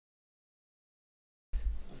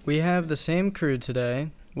We have the same crew today.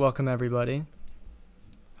 Welcome, everybody.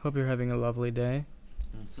 Hope you're having a lovely day.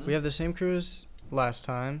 Mm-hmm. We have the same crew as last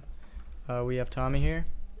time. We have Tommy here.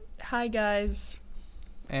 Hi, guys.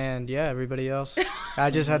 And, yeah, everybody else. I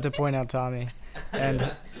just had to point out Tommy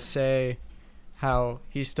and say how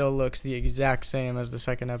he still looks the exact same as the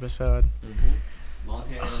second episode. Mm-hmm. Long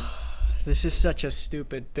hair. This is such a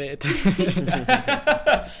stupid bit.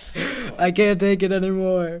 I can't take it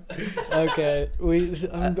anymore. Okay,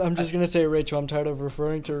 I'm just gonna say Rachel. I'm tired of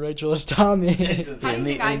referring to Rachel as Tommy. How do you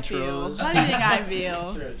think I feel? How do you think I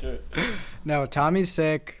feel? Sure. No, Tommy's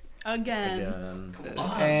sick. Again.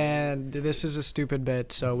 And this is a stupid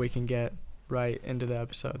bit, so we can get right into the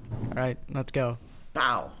episode. All right, let's go.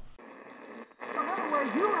 Bow.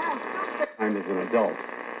 I'm as an adult.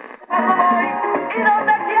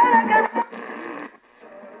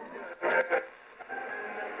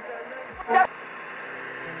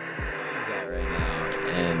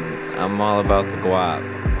 And I'm all about the guap.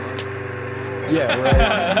 Yeah,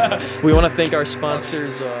 right. We want to thank our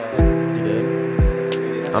sponsors. You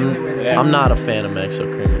did? I'm not a fan of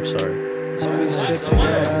Mexo Cream. I'm sorry.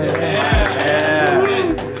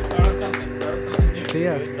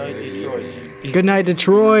 Yeah. Good night, Detroit. Good night,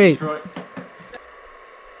 Detroit.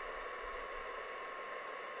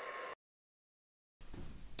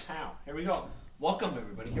 Here we go. Welcome,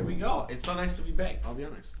 everybody. Here we go. It's so nice to be back, I'll be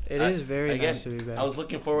honest. It is very nice to be back. I was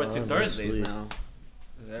looking forward to Thursdays sweet. now.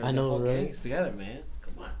 I know, the whole right? gang's together, man.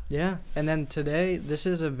 Come on. Yeah, and then today, this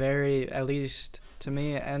is a very, at least to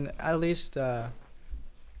me, and at least I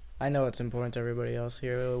know it's important to everybody else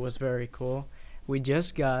here. It was very cool. We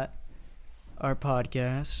just got our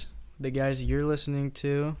podcast, the guys you're listening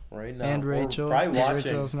to, Right now. and Rachel. Probably watching.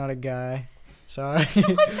 Rachel's not a guy. Sorry.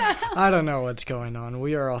 I don't know what's going on.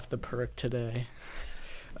 We are off the perk today.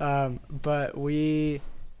 But we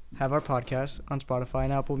have our podcast on Spotify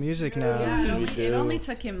and Apple Music now. Yeah, it only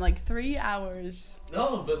took him like 3 hours.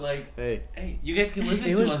 No, but like, hey, you guys can listen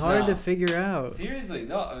It to us was hard now. to figure out. Seriously,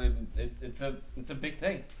 no, I mean, it's a big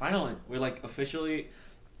thing. Finally, we're like officially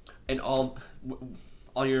in all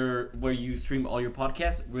your where you stream all your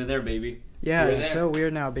podcasts. We're there, baby. Yeah, We're it's there. so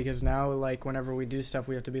weird now because now, like, whenever we do stuff,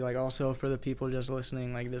 we have to be like, also for the people just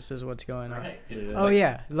listening, like, this is what's going on. Right. It's Oh like,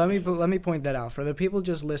 yeah, let me point that out. For the people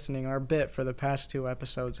just listening, our bit for the past 2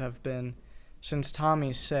 episodes have been, since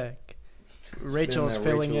Tommy's sick, Rachel's that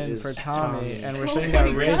filling Rachel in is for Tommy, Tommy. and we're Oh saying my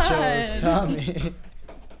that Rachel is God. Tommy.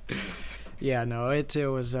 Yeah, no, it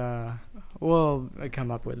was we'll come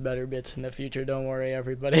up with better bits in the future. Don't worry,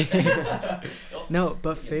 everybody. No,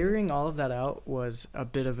 but figuring all of that out was a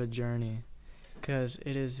bit of a journey. Because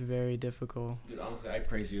it is very difficult. Dude, honestly, I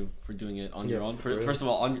praise you for doing it on Yeah, your own. for real. First of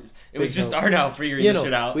all, it was Big just help. Arnau figuring this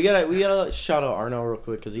shit out. we gotta shout out Arno real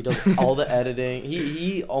quick because he does all the editing.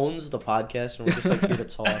 He owns the podcast, and we're just like here to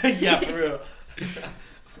talk. Yeah, for real.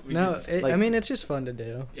 I mean, it's just fun to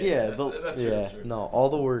do. Yeah, but that's true, that's true. no, all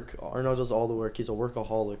the work. Arno does all the work. He's a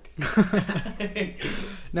workaholic.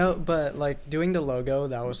 No, but like doing the logo,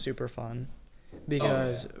 that was super fun.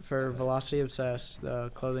 Because for Velocity Obsessed, the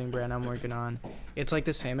clothing brand I'm working on, it's like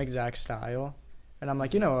the same exact style. And I'm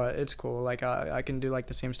like, you know what, it's cool. Like I can do like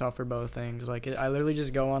the same style for both things. Like I literally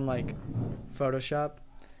just go on like Photoshop,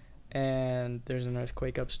 and there's an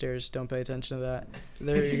earthquake upstairs. Don't pay attention to that.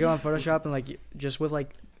 There you go on Photoshop, and like just with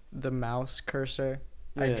like the mouse cursor,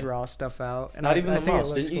 I Yeah. draw stuff out. And Not I even the think it mouse.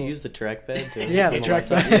 looks Didn't you cool. use the trackpad too? Yeah, the On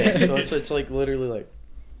laptop? trackpad. Yeah, so it's like literally like.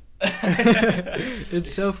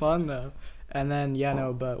 It's so fun though. And then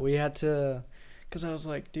but we had to, because I was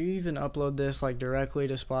like, do you even upload this like directly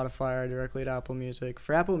to Spotify or directly to Apple Music?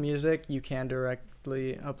 For Apple Music, you can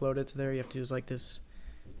directly upload it to there. You have to use like this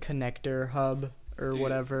connector hub or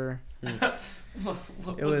whatever.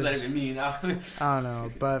 What It does that was- even mean? I don't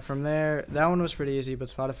know, but from there, that one was pretty easy. But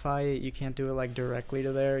Spotify, you can't do it like directly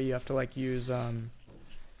to there. You have to like use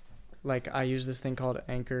like I use this thing called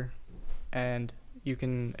Anchor, and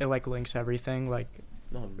it like links everything. Like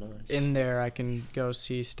Oh, nice. in there, I can go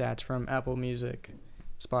see stats from Apple Music,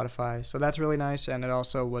 Spotify. So that's really nice, and it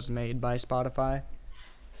also was made by Spotify.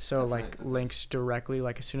 So That's like nice, that's links directly,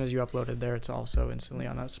 like as soon as you upload it there, it's also instantly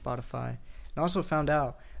on Spotify. And also found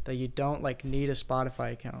out that you don't like need a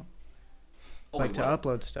Spotify account like to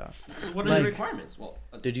upload stuff. So what are like- the requirements? Well,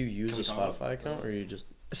 Did you use Can a we talk about- Spotify account or you just?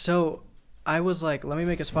 So I was like, let me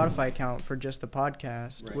make a Spotify account for just the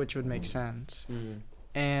podcast, Right. which would make sense. Mm.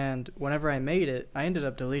 And whenever I made it, I ended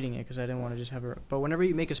up deleting it because I didn't want to just have it. But whenever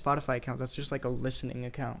you make a Spotify account, that's just like a listening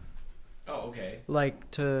account. oh, okay. Like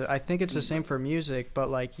I think it's the same for music, but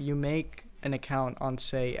like you make an account on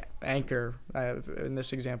say Anchor, in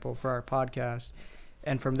this example for our podcast,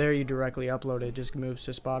 and from there you directly upload it. It just moves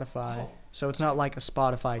to Spotify. Oh. So it's not like a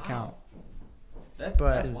Spotify account. That's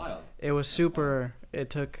But wild. it was super. It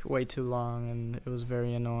took way too long, and it was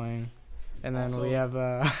very annoying. And then we have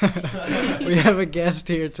we have a guest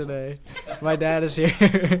here today. My dad is here.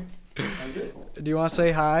 I'm good. Do you want to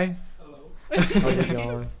say hi? Hello. How's it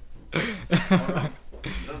going? That's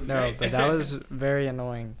No, great. but that was very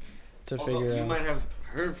annoying to Also, figure you out. might have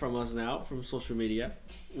heard from us now from social media.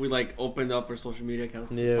 We like opened up our social media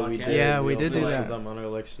accounts. Yeah, we podcast. did. Yeah, we did do posted that. them on our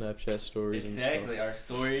like Snapchat stories Exactly, our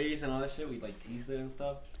stories and all that shit. We like teased it and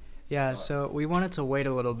stuff. Yeah, so we wanted to wait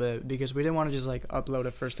a little bit because we didn't want to just like upload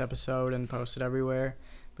a first episode and post it everywhere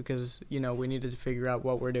because, you know, we needed to figure out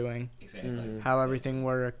what we're doing, Exactly. Mhm. how everything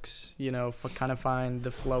works, you know, kind of find the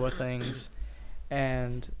flow of things.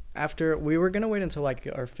 And after we were going to wait until like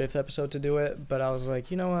our 5th episode to do it, but I was like,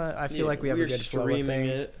 you know what? I feel like we have a were good flow of streaming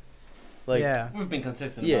things. it. Like, yeah. We've been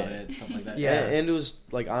consistent Yeah. about it, stuff like that. Yeah. And it was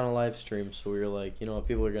like on a live stream, so we were like, you know what,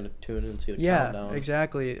 people are gonna tune in and see the Yeah, countdown.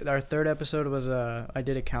 exactly. Our 3rd episode was I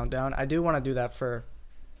did a countdown. I do want to do that for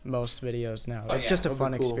most videos now. Oh, It's yeah. just a That'd be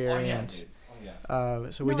fun cool. experience. Oh, yeah, dude. Oh,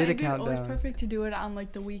 yeah. So we did a It's always countdown. perfect to do it on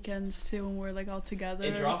like the weekends too, when we're like all together.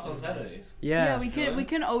 It drops on Saturdays. Yeah. we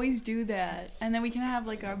can always do that, and then we can have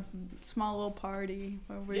like our small little party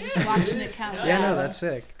where we're just watching it count Yeah, down. no, that's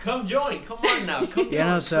sick. Come join. Come on now. Come Yeah,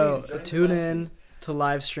 no, join, so please, join the tune live in streams. to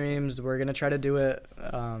live streams. We're going to try to do it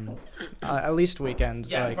at least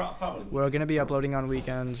weekends. Yeah, like probably. we're going to be uploading on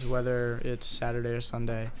weekends, whether it's Saturday or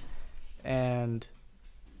Sunday. And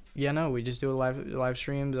yeah, no, we just do a live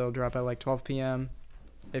stream. They'll drop at like 12 p.m.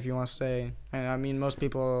 if you want to stay. And I mean, most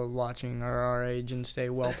people watching are our age and stay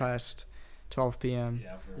well past 12 p.m.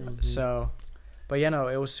 Yeah, for Mhm. So, but yeah, no,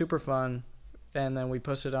 it was super fun. And then we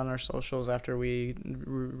posted on our socials after we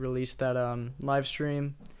released that live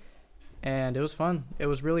stream. And it was fun. It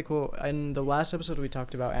was really cool. In the last episode, we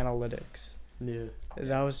talked about analytics. Yeah.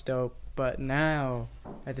 That was dope. But now,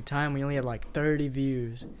 at the time, we only had like 30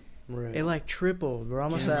 views. Right. It like tripled. We're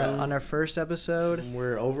almost Yeah. at, on our first episode.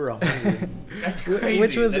 We're over 100. That's crazy.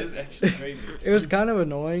 Which was- that is actually crazy. It was kind of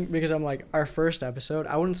annoying because I'm like, our first episode,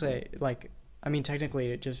 I wouldn't say like, I mean,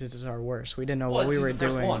 technically it just is our worst. We didn't know what Well, we it's were just the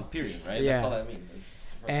first doing. one, period, right? Yeah. That's all that means. It's just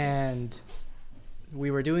the first one. And we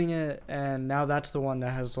were doing it, and now that's the one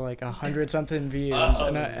that has like 100 something views. Oh.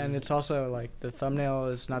 And it's also like the thumbnail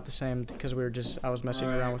is not the same because I was messing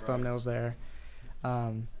around with thumbnails there.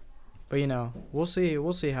 But you know, we'll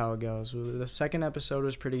see how it goes. The second episode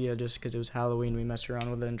was pretty good just because it was Halloween. We messed around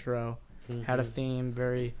with the intro, had a theme,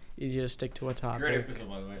 very easy to stick to a topic. Great episode,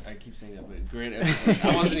 by the way. I keep saying that, but great episode.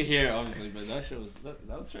 I wasn't here, obviously, but that shit was that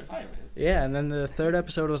was straight fire, man. Yeah, and then the third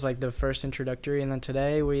episode was like the first introductory, and then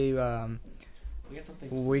today we We got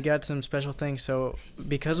something. we got some special things. So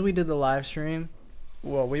because we did the live stream,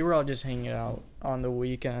 well, we were all just hanging out on the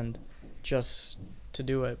weekend just to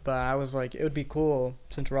do it. But I was like, it would be cool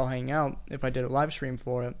since we're all hanging out if I did a live stream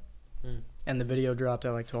for it. And the video dropped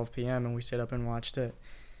at like 12 p.m. and we stayed up and watched it.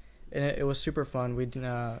 And it was super fun. We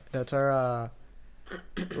that's our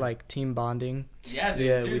like team bonding, Yeah, dude.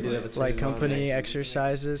 Yeah, we seriously. did have a team like bonding. company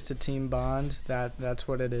exercises to team bond. That's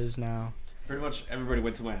what it is now. Pretty much everybody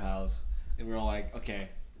went to my house, and we were all like, okay,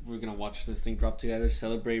 we're gonna watch this thing drop together,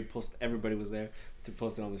 celebrate, post. Everybody was there to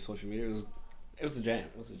post it on the social media. It was a jam.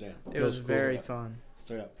 It was a jam. It was cool. very fun.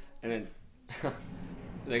 Straight up. And then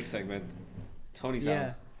next segment, Tony's Yeah.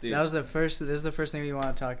 house. Dude, This is the first thing we want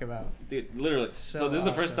to talk about. dude, literally. So, So this is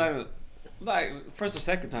the first awesome. time, like first or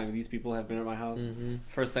second time these people have been at my house. Mm-hmm.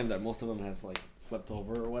 First time that most of them has like slept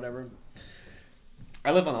over or whatever.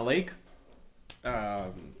 I live on a lake.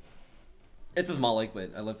 It's a small lake,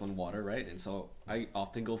 but I live on water, right? And so I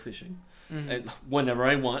often go fishing, and whenever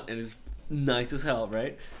I want, and it's nice as hell,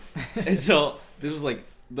 right? And so this was like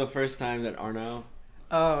the first time that Arno.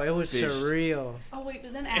 Oh, it was Fished. surreal. Oh wait,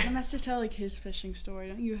 but then Adam has to tell like his fishing story.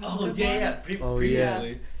 Don't you have? a Oh good yeah, one? yeah. Oh,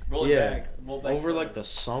 Previously. Roll it Yeah. back. Roll back Over to like the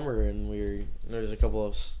summer, and there was a couple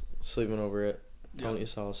of us sleeping over at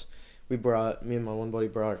Tony's house. Me and my one buddy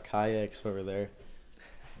brought our kayaks over there.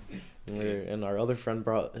 And our other friend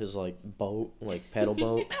brought his like boat, like paddle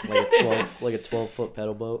boat, like a 12-foot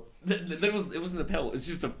paddle boat. It wasn't a pedal. It's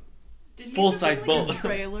just a. Did he Full-size have, like, boat. a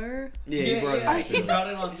trailer. Yeah, he brought yeah. it. He brought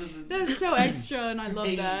it on the. That's so extra, and I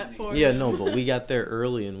love that Easy. for Yeah, him. no, but we got there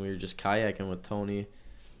early and we were just kayaking with Tony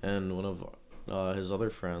and one of his other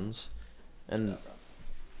friends, and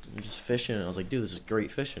just fishing. And I was like, dude, this is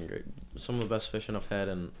great fishing, great, some of the best fishing I've had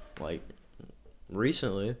in like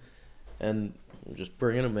recently, and just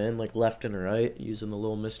bringing them in like left and right using the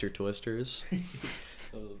little Mr. Twisters,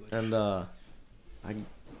 and I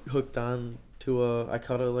hooked on I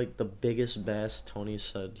caught like the biggest bass Tony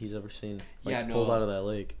said he's ever seen. Like, Yeah, no. pulled out of that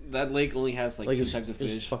lake. That lake only has like two types of It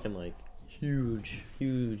was fish. fucking like huge.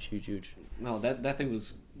 No, that thing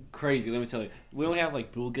was crazy. Let me tell you, we only have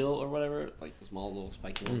like bluegill or whatever, like the small little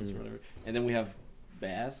spiky ones or whatever, and then we have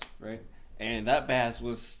bass, right? And that bass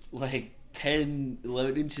was like 10,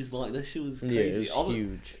 11 inches long. That shit was crazy. Yeah, it was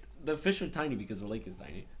huge. The fish were tiny because the lake is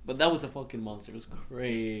tiny, but that was a fucking monster. It was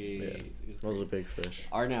crazy. Yeah, that was a big fish.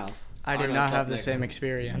 Arnell. I did Arnell's not up have the next. same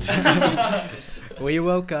experience. We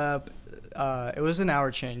woke up. It was an hour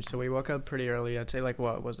change, so we woke up pretty early. I'd say like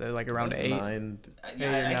what was it, like around It was 8? 9.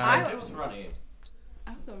 Yeah, I- I'd say it was around 8.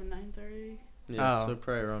 I was over 9:30. Yeah, Oh. so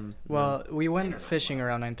probably around. Well, we Later went than fishing that.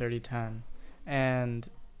 around 9:30, 10, and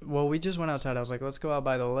we just went outside. I was like, let's go out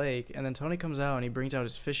by the lake, and then Tony comes out and he brings out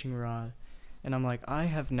his fishing rod, and I'm like, I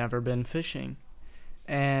have never been fishing,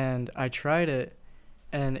 and I tried it,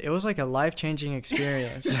 and it was like a life-changing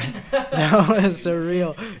experience. That was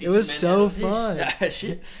surreal. It was so fun.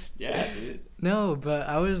 Yeah, dude. No, but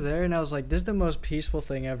I was there and I was like, this is the most peaceful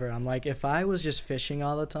thing ever. I'm like, if I was just fishing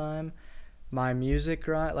all the time, my music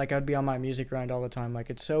grind, like I'd be on my music grind all the time. Like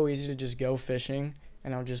it's so easy to just go fishing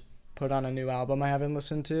and I'll just put on a new album I haven't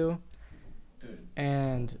listened to. Dude.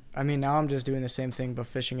 And I mean, now I'm just doing the same thing but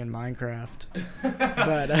fishing in Minecraft.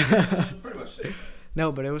 But Pretty much it.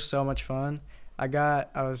 no, but it was so much fun. I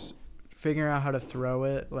was figuring out how to throw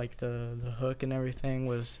it, like the hook and everything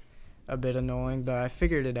was a bit annoying, but I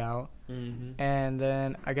figured it out. Mm-hmm. And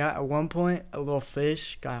then I got, at one point, a little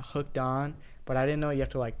fish got hooked on, but I didn't know you have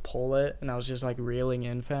to, like, pull it, and I was just, like, reeling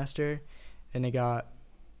in faster, and it got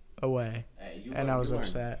away, Hey, you and learn, I was you learn.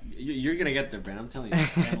 upset. You're gonna get there, man. I'm telling you.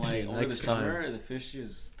 And like over the Next time. summer, the fish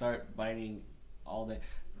just start biting all day.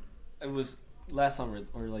 It was last summer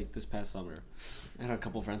or like this past summer. I had a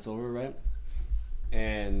couple friends over, right?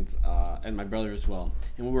 And my brother as well.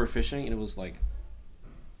 And we were fishing, and it was like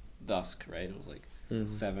dusk, right? It was like Mhm.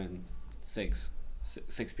 6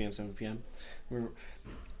 p.m., 7 p.m. We were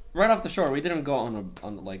right off the shore. We didn't go on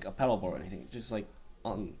like a paddleboard or anything. Just like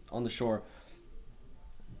on the shore.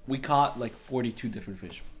 We caught like 42 different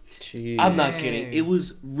fish. Jeez. I'm not kidding. It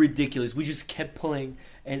was ridiculous. We just kept pulling,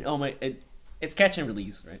 and it's catch and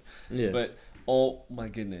release, right? Yeah. But oh my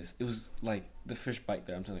goodness, it was like the fish bite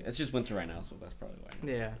there. I'm telling you, it's just winter right now, so that's probably why.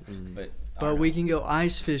 Yeah. Mm. But I But don't we know. can go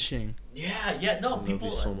ice fishing. Yeah, no, That'd be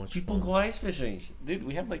people so much people fun. go ice fishing, dude.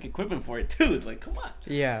 We have like equipment for it too. It's like, come on.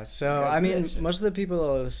 Yeah, so, Yeah, I mean, that shit. most of the people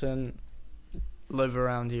that listen live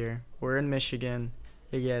around here. We're in Michigan.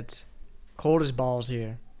 It gets cold as balls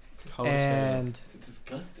here. And It's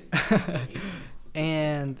disgusting.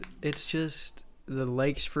 and it's just the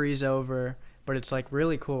lakes freeze over, but it's like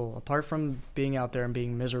really cool. Apart from being out there and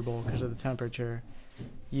being miserable because of the temperature,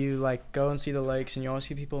 you like go and see the lakes, and you always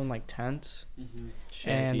see people in like tents.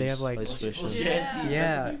 And they have, like- ice fishing. Yeah.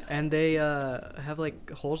 Yeah, and they have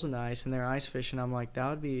like holes in the ice, and they're ice fishing. I'm like, that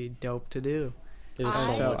would be dope to do. It is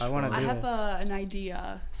I- so much I wanna fun. I do have it. an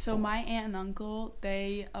idea. So my aunt and uncle,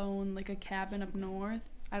 they own like a cabin up north.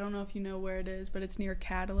 I don't know if you know where it is, but it's near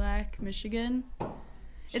Cadillac, Michigan.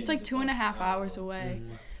 It's like 2.5 hours away.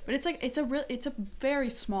 Mhm. But it's like it's a very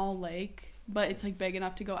small lake, but it's like big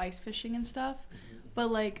enough to go ice fishing and stuff.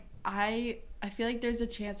 But like I feel like there's a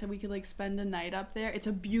chance that we could like spend a night up there. It's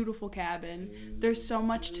a beautiful cabin. There's so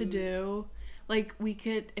much to do. Like we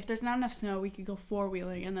could, if there's not enough snow, we could go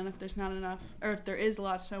 4-wheeling, and then if there's not enough, or if there is a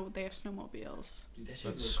lot of snow, they have snowmobiles. Dude, that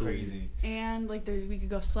shit That's was sweet. crazy. And like we could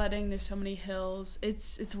go sledding. There's so many hills.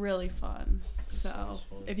 It's really fun. So sounds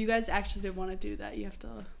fun. if you guys actually did want to do that, you have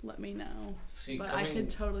to let me know. See, But I could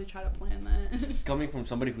totally try to plan that. coming from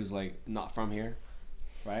somebody who's like not from here,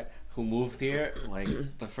 right? Who moved here, like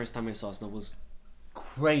the first time I saw snow was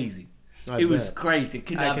crazy. I It was bet. crazy.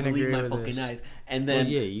 Could I not can believe agree my with fucking this. eyes. And Well, then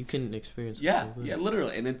yeah, you can experience. the yeah, same thing. yeah,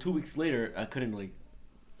 literally. And then 2 weeks later, I couldn't like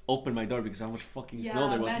open my door because how much fucking snow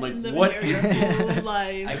there was. I'm imagine like, living what here is your this? whole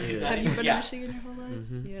life. I cannot Have you even- been yeah. to Michigan your whole life?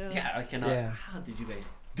 Mhm. Yeah. Yeah, I cannot. Yeah. How did you guys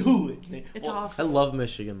do it? Man? It's Well, I awful. love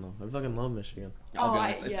Michigan though. I fucking love Michigan. I'll be Oh,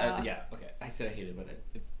 honest. yeah. Yeah, okay. I said I hate it, but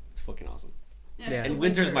it's fucking awesome. Yeah. And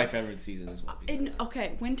winter's my favorite season as well.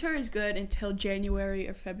 Okay, winter is good until January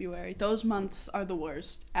or February. Those months are the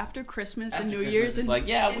worst. After Christmas After and New Christmas, Year's, it's and like,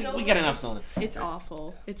 yeah, it's we over. get enough snow. It's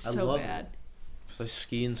awful. It's I so love it. bad. So I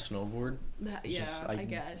ski and snowboard. Yeah, just- I I-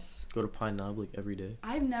 guess. Go to Pine Knob like every day.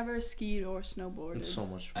 I've never skied or snowboarded. It's so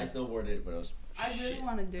much I fun. snowboarded, but I was. I really shit.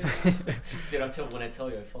 want to do it. Dude, when I tell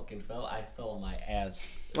you I fucking fell, I fell on my ass.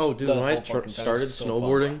 Oh, dude, The when I whole fucking time started was so fun.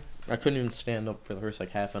 snowboarding, I couldn't even stand up for the first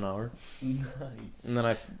like half an hour, Nice. and then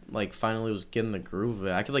I like finally was getting the groove of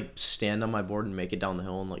it. I could like stand on my board and make it down the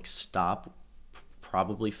hill and like stop,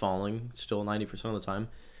 probably falling still 90% of the time,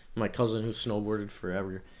 My cousin who snowboarded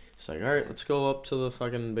forever, he's like, all right, let's go up to the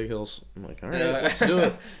fucking big hills. I'm like, all right, let's do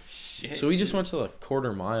it. Shit. So we just went to the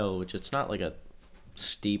quarter mile, which it's not like a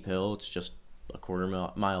steep hill. It's just a quarter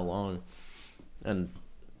mile long. And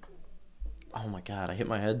oh my God, I hit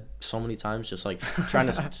my head so many times just like trying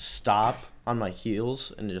to stop on my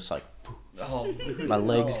heels and just like my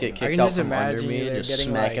legs get I kicked can out just from under imagine me you and there just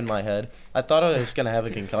getting, smacking like- my head. I thought I was gonna have a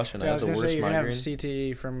concussion. I Yeah, I had was the gonna worst say you're gonna have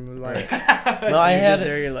migraine. CTE from like. No, I you're had just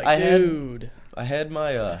there, you're like, I had- dude. I had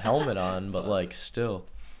my helmet on, but like still,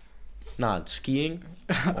 nah, skiing.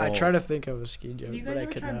 I Oh, try to think of a ski joke, Have you but guys I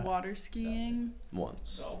ever could tried not. water skiing? once.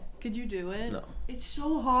 So, Could you do it? No. It's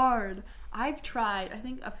so hard. I've tried, I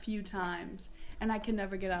think, a few times, and I can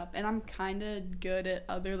never get up. And I'm kind of good at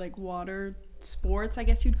other, like, water sports, I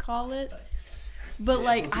guess you'd call it. But,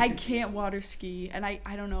 like, I can't water ski, and I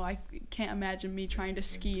don't know, I can't imagine me trying to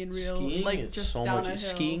ski in real, Skiing like, is just so down much. a hill.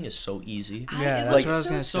 Skiing is so easy. Yeah, that's what I was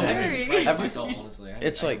gonna so say. I haven't scary. tried it myself, honestly.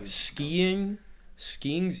 It's like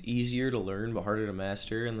skiing's easier to learn but harder to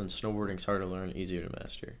master, and then snowboarding's harder to learn, easier to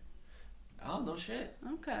master. Oh, no shit.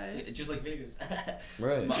 Okay. It's just like video games.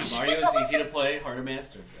 Right. Mario's easy to play, hard to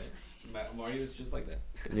master. Right? Mario's just like that.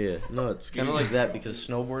 Yeah. No, it's kind of like that because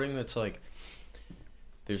snowboarding, it's like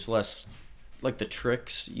there's less, like the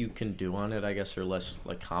tricks you can do on it, I guess, are less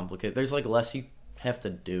like complicated. There's like less you have to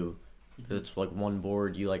do because it's like one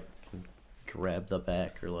board. You like can grab the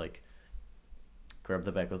back or like grab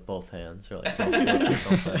the back with both hands or like go flip or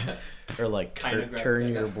something. Or like Kinda grab turn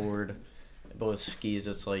the your back. board. But with skis,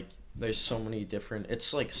 it's like there's so many different.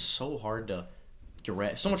 It's like so hard to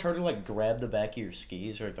grab. So much harder to like grab the back of your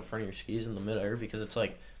skis or like the front of your skis in the midair because it's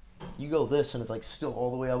like you go this and it's like still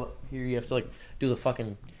all the way up here. You have to like do the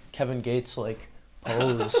fucking Kevin Gates like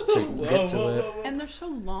pose to get to it. And they're so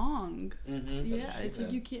long. Mm-hmm. Yeah, it's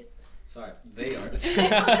like you can't. Sorry, they are.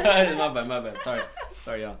 my bad.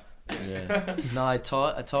 Sorry, y'all. Yeah. No, I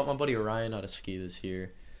taught my buddy Ryan how to ski this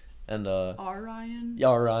year, and Our Ryan?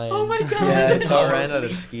 yeah, Ryan. Oh my God. Yeah, I taught Our Ryan how to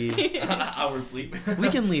bleep. ski. Our bleep. We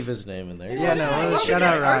can leave his name in there. Yeah, no, Ryan. shout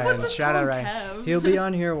out Or Ryan. we'll just Shout call out him Ryan. Kev. He'll be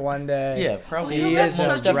on here one day. Yeah, probably. He'll He have is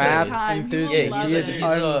such a a rap good time. He will enthusiast.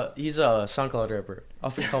 love it. He's a SoundCloud rapper.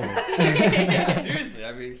 Up and coming. Yeah, seriously.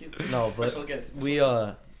 I mean, he's No, but special guest.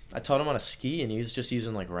 I taught him how to ski, and he was just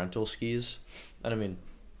using like rental skis, and I mean,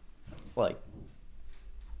 like,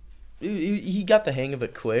 he got the hang of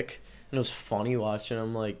it quick, and it was funny watching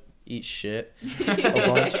him like eat shit a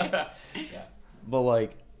bunch. Yeah. But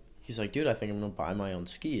like, he's like, dude, I think I'm gonna buy my own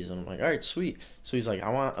skis, and I'm like, all right, sweet. So he's like,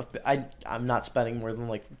 I'm not spending more than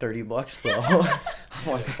like $30 though.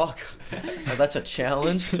 I'm like, fuck, that's a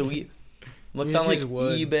challenge. So we looked just on like use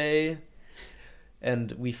wood. eBay,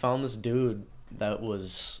 and we found this dude that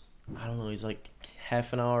was, I don't know, he's like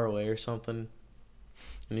half an hour away or something,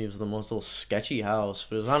 and he was the most little sketchy house,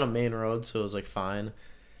 but it was on a main road, so it was like fine.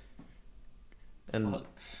 And Fuck.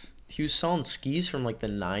 he was selling skis from like the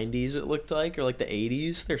 90s, it looked like, or like the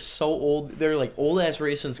 80s. They're so old. They're like old ass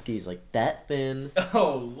racing skis, like that thin.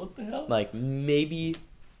 Oh, what the hell? Like maybe,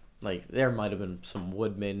 like there might have been some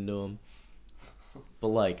wood made into them, but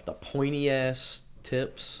like the pointy ass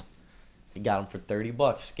tips, we got them for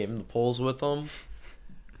 $30. Gave him the poles with them.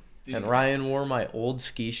 Did And you- Ryan wore my old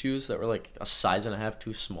ski shoes that were like a size and a half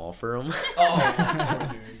too small for him.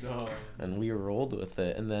 Oh, dude, no. And we rolled with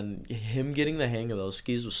it. And then him getting the hang of those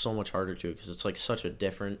skis was so much harder too, because it's like such a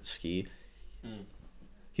different ski. Mm.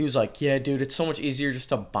 He was like, yeah, dude, it's so much easier just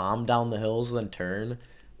to bomb down the hills than turn.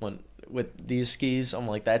 When with these skis, I'm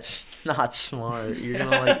like, that's not smart. You're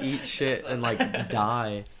gonna like eat shit and like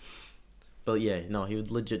die. But yeah, no, he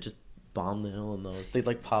would legit just bomb the hill in those. They'd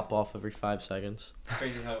like pop off every 5 seconds. It's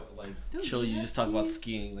crazy how like Dude, chill you we just have talk about skis.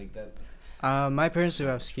 skiing like that. My parents do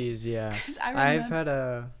have skis, yeah. 'Cause I I've remember- had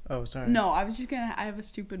a. Oh, sorry. No, I was just gonna. I have a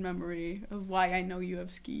stupid memory of why I know you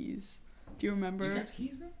have skis. Do you remember? You got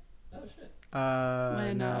skis, bro? Oh shit.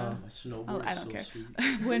 When, no. My snowboard Oh, I is don't so care. sweet.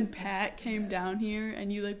 when Pat came down here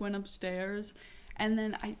and you like went upstairs, and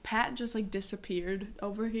then Pat just like disappeared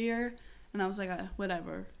over here, and I was like,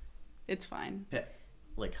 whatever, it's fine.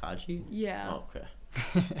 Like Haji? Yeah. Oh, okay.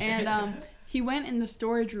 And he went in the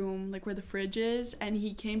storage room, like where the fridge is, and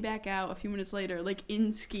he came back out a few minutes later, like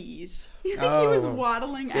in skis. Like he was Oh.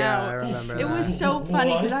 waddling Yeah, I out. remember It that. was so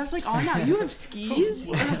funny because I was like, "Oh, now you have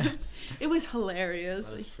skis." It was hilarious.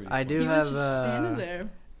 That is pretty I funny. do He have was just standing there.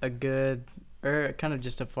 a good, or kind of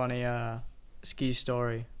just a funny ski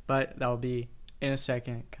story, but that'll be in a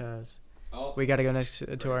second because Oh. we got to go next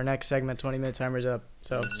to our next segment. 20-minute timer's up,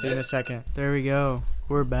 so see you in a second. There we go.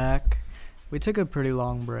 We're back. We took a pretty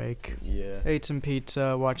long break. Yeah. Ate some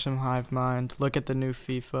pizza, watched some Hive Mind, look at the new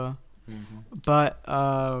FIFA. Mm-hmm. But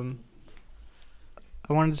I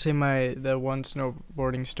I wanted to say the one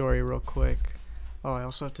snowboarding story real quick. Oh, I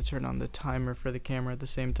also have to turn on the timer for the camera at the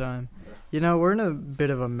same time. You know, we're in a bit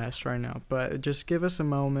of a mess right now, but just give us a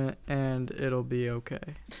moment and it'll be okay.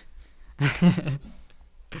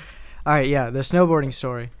 All right, yeah, the snowboarding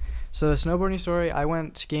story. So the snowboarding story, I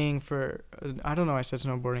went skiing for, I don't know, I said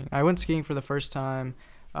snowboarding. I went skiing for the first time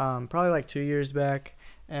probably like 2 years back,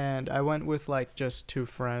 and I went with like just 2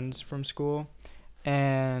 friends from school,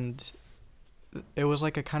 and it was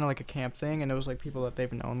like a kind of like a camp thing, and it was like people that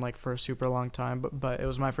they've known like for a super long time, but it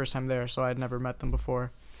was my first time there, so I'd never met them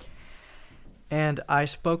before. And I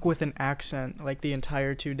spoke with an accent like the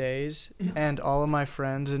entire 2 days, and all of my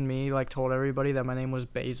friends and me like told everybody that my name was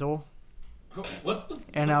Basil. What the?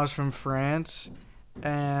 And I was from France,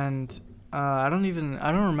 and I don't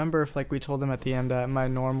remember if like we told them at the end that my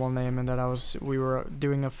normal name and that we were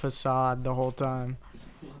doing a facade the whole time.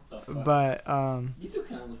 What the fuck? But You do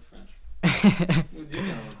kind of look French. You do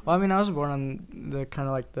kind of look well, I mean, I was born on the kind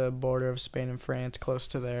of like the border of Spain and France, close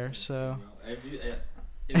to there, so. If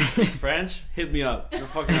you speak French, hit me up. You're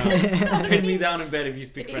fucking up. Pin me down in bed if you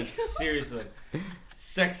speak French. Seriously.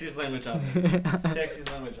 Sexiest language out there.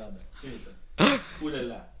 Sexiest language out there. Seriously. Ooh la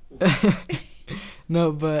la.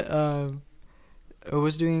 No, but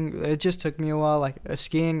it just took me a while. Like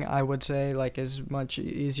skiing, I would say like is much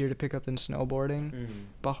easier to pick up than snowboarding,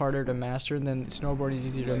 but harder to master. Than snowboarding is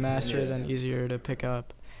easier to master than easier to pick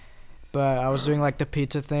up. But I was doing like the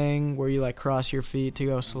pizza thing where you like cross your feet to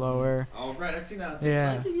go slower. Oh right, I've seen that. Too.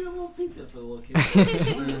 Yeah. Why do you have a little pizza for the little kids?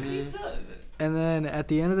 Pizza. And then at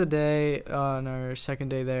the end of the day, on our second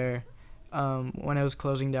day there, when it was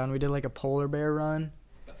closing down, we did like a polar bear run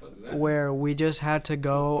where we just had to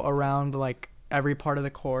go around like every part of the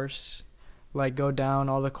course, like go down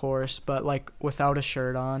all the course, but like without a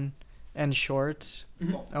shirt on and shorts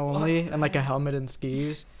only, and like a helmet and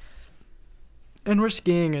skis. And we're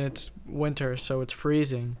skiing and it's winter, so it's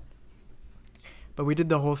freezing. But we did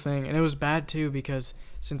the whole thing, and it was bad too because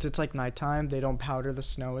since it's like nighttime, they don't powder the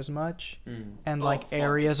snow as much, and like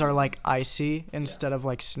areas are like icy instead of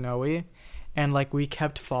like snowy, and like we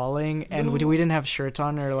kept falling, and we didn't have shirts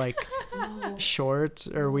on or like shorts,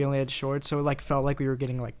 or we only had shorts, so it like felt like we were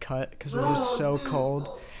getting like cut because it was so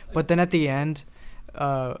cold. But then at the end,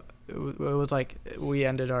 it was like we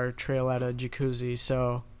ended our trail at a jacuzzi,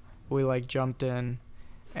 so we like jumped in,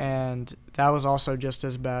 and that was also just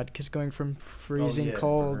as bad because going from freezing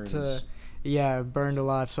cold to it burned a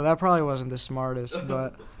lot, so that probably wasn't the smartest,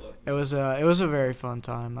 but it was a very fun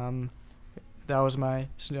time. That was my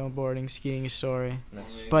snowboarding skiing story.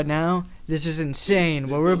 But now this is insane.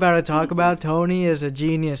 What we're about to talk about, Tony is a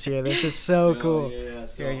genius here. This is so cool.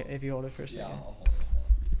 Here, if you hold it for a second. Yeah,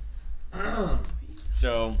 I'll hold it.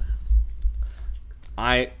 So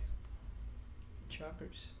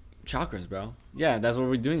Chakras, bro. Yeah, that's what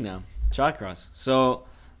we're doing now. Chakras. So,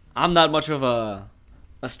 I'm not much of a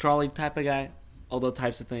astrology type of guy. All those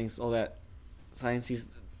types of things, all that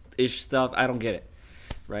sciencey-ish stuff, I don't get it.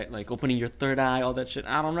 Right? Like opening your third eye, all that shit,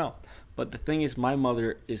 I don't know. But the thing is, my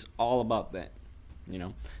mother is all about that, you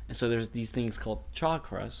know? And so there's these things called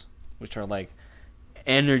chakras, which are like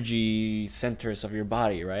energy centers of your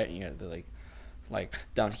body, right? You got the like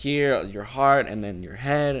down here, your heart, and then your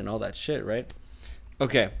head, and all that shit, right?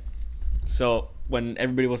 Okay. So when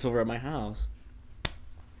everybody was over at my house,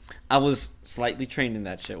 I was slightly trained in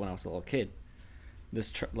that shit when I was a little kid.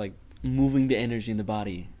 This like moving the energy in the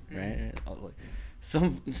body, right? Like,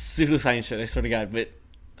 some pseudoscience shit, I swear to God, but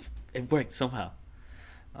it worked somehow.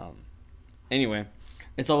 Anyway,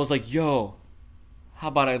 it's always like, yo, how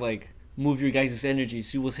about I like move your guys' energy,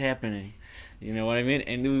 see what's happening? You know what I mean?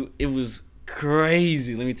 And it was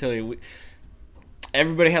crazy. Let me tell you.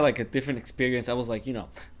 Everybody had like a different experience. I was like,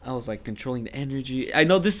 controlling the energy. I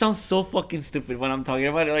know this sounds so fucking stupid when I'm talking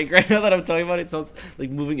about it. Like right now that I'm talking about it, it sounds like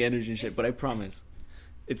moving energy and shit. But I promise,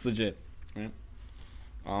 it's legit, right?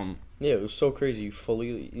 Yeah, it was so crazy.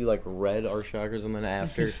 You like read our chakras, and then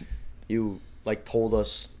after, you like told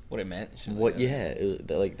us what it meant.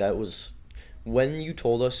 That was when you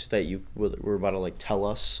told us that you were about to like tell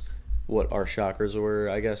us what our chakras were.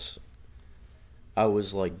 I guess I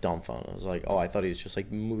was like dumbfounded. I was like, oh, I thought he was just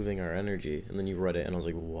like moving our energy, and then you read it, and I was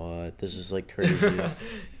like, what? This is like crazy.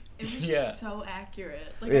 It was just so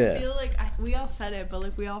accurate. Like I feel like we all said it, but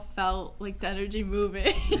like we all felt like the energy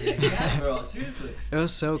moving. Yeah, bro, seriously. It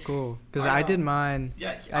was so cool because I did mine.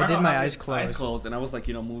 Yeah, I did my eyes closed. And I was like,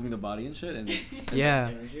 moving the body and shit, and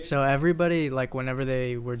yeah. So everybody, like whenever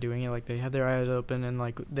they were doing it, like they had their eyes open, and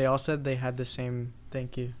like they all said they had the same.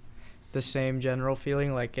 Thank you. The same general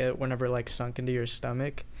feeling, like it whenever like sunk into your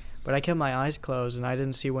stomach, But I kept my eyes closed, and I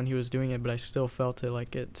didn't see when he was doing it, but I still felt it,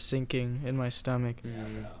 like, it sinking in my stomach.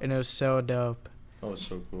 And it was so dope. Oh, it's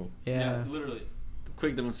so cool. Yeah. Literally.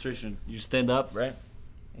 Quick demonstration. You stand up, right?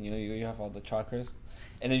 And you have all the chakras,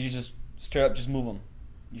 and then you just straight up just move them.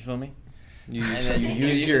 You feel me? You And use, then you you-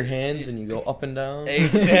 use you- your hands and you go up and down.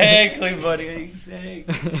 Exactly, buddy. Exactly.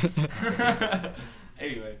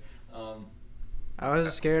 Anyway, I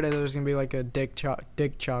was scared that there was going to be, like, a dick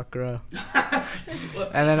chakra.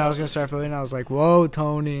 And then I was going to start feeling, I was like, whoa,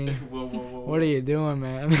 Tony. whoa. What are you doing,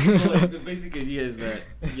 man? Well, like, the basic idea is that,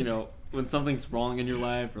 when something's wrong in your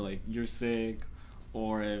life, or like you're sick,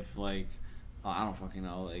 or if like I don't fucking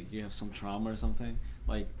know, like you have some trauma or something,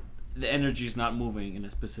 like the energy is not moving in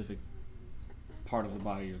a specific part of the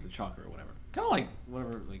body or the chakra or whatever. Kind of like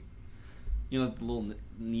whatever, like the little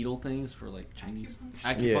needle things for like Chinese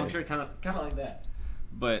acupuncture, kind of like that.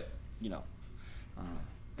 But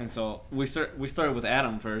and so we started with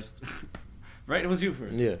Adam first, right? It was you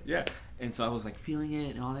first. Yeah. And so I was like feeling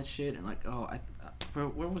it and all that shit, and like, oh,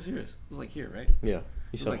 where was yours? It was like here, right? Yeah. You It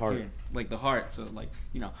was said like heart. here, like the heart. So like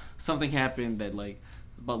something happened that like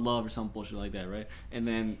about love or some bullshit like that, right? And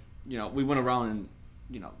then we went around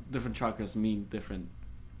and different chakras mean different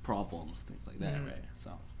problems, things like that, right?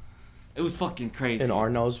 So it was fucking crazy. And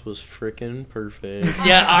Arnau's was freaking perfect.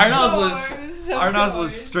 Yeah, Of Arnau's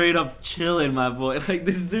was course. straight up chilling, my boy. Like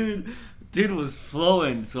this dude was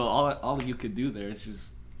flowing. So all you could do there is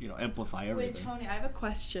just amplify everything. Wait, Tony, I have a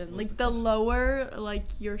question. What's Like the the question? lower like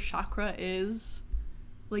your chakra is,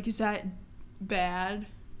 like is that bad?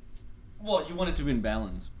 Well, you want it to be in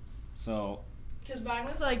balance, so. Because mine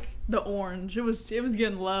was like the orange. It was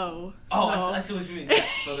getting low. Oh, so- I see what you mean. Yeah.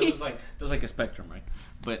 So there's like a spectrum, right?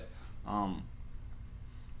 But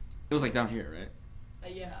it was like down here,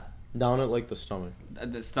 right? Yeah. Down at like the stomach.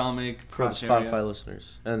 The stomach, For the crotch Spotify area.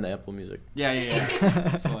 listeners and the Apple Music. Yeah.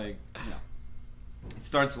 It's like it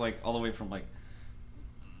starts like all the way from like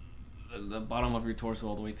the bottom of your torso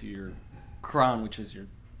all the way to your crown, which is your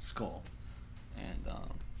skull. And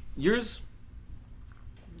yours,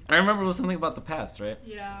 I remember it was something about the past, right?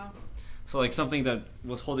 Yeah. So like something that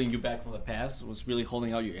was holding you back from the past was really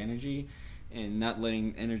holding out your energy and not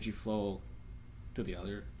letting energy flow to the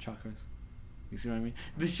other chakras. You see what I mean?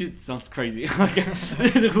 This shit sounds crazy. Like,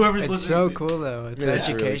 whoever's It's listening so to cool, though. It's Yeah, it's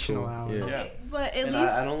really educational cool. hour. Yeah. Okay, but at And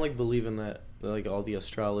least I don't like believe in that, like all the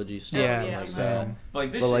astrology stuff. Yeah, and yeah, like same. that. But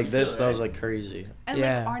like this, But shit, like you this, feel that it, was right? like crazy. and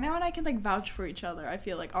Yeah. like Arnaud and I can like vouch for each other. I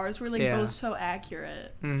feel like ours were like Yeah. both so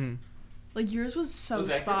accurate. Mm-hmm. Like yours was so Was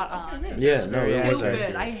accurate? spot Okay, on. good. Yeah, It's no, it was stupid.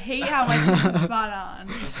 accurate. I hate how much it was spot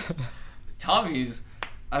on. Tommy's.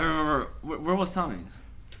 I remember where was Tommy's?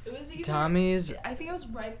 It was either, Tommy's, I think it was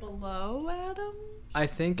right below Adam. I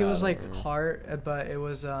think it was I like don't remember. heart, but it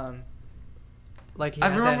was like he I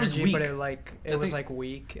had the remember it was energy, but weak. it I was think- like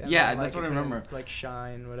weak. And Yeah, then, that's like, what it I couldn't, remember. Like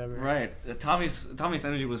shine, whatever. Right. Tommy's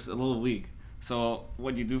energy was a little weak. So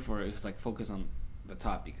what you do for it is like focus on the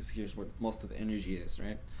top because here's where most of the energy is,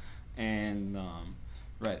 right? And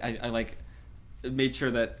right, I like made sure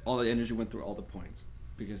that all the energy went through all the points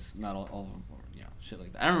because not all of them were shit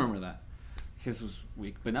like that. I remember that. His was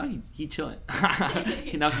weak, but now he chilling.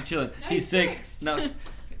 Now he chilling. Now He's he's sick. fixed. No,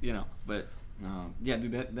 but yeah,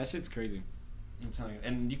 dude, that shit's crazy. I'm telling you,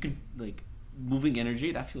 and you can like moving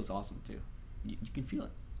energy. That feels awesome too. You can feel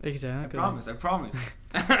it. Exactly. I promise.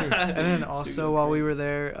 And then also while we were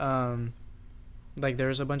there, like there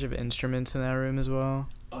was a bunch of instruments in that room as well.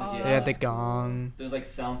 Oh, They yeah. had the that's cool. gong. There's like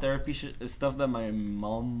sound therapy stuff that my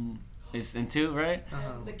mom is into, right?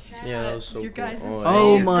 The cat. Yeah, that was so your cool. guys' Oh,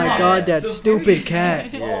 Oh yeah. my Yeah. god, that The stupid freaking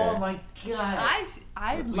cat. Yeah. Oh my god.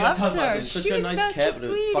 I We gotta loved talk about her. this. Such She a was nice such cat, a but it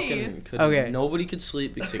sweetie. fucking could. Okay. Nobody could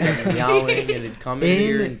sleep because it kept meowing and it'd come in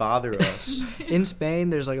here and bother us. In Spain,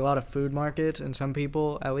 there's like a lot of food markets, and some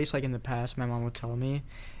people, at least like in the past, my mom would tell me,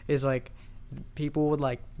 is like people would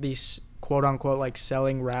like be quote unquote like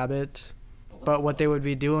selling rabbits, but what they would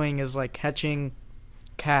be doing is like catching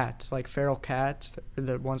cats, like feral cats,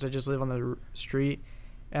 the ones that just live on the street,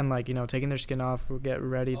 and like taking their skin off, would get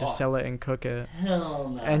ready to Oh. sell it and cook it, Hell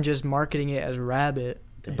no. and just marketing it as rabbit,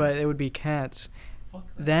 Damn. but it would be cats. Fuck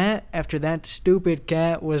that. That after that stupid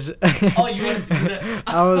cat was. Oh, you wanted to do that?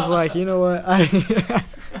 I was like, you know what?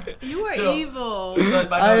 You were So- evil. So at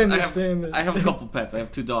my I house, understand this. I have a couple pets. I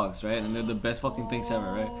have 2 dogs, right? And they're the best fucking things ever,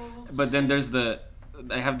 right? But then there's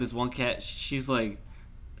I have this one cat. She's like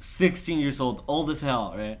 16 years old as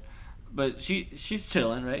hell, right? But she's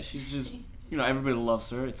chilling, right? She's just, everybody loves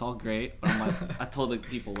her. It's all great. But I'm like, I told the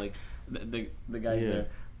people, like, the guys Yeah. there,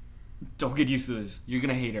 don't get used to this. You're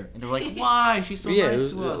gonna hate her. And they're like, why? She's so Yeah, nice it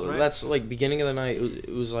was, to us, right? that's like beginning of the night. It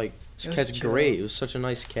was like this It was cat's chill. great. It was such a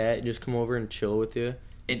nice cat. Just come over and chill with you.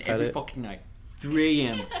 And Pet every it. fucking night, 3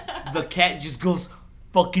 a.m., the cat just goes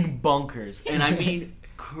fucking bonkers. And I mean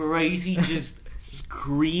crazy, just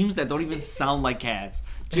screams that don't even sound like cats.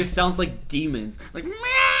 Just sounds like demons. Like,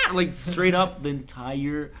 meow, like straight up the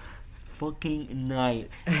entire fucking night.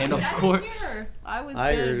 And of course, I was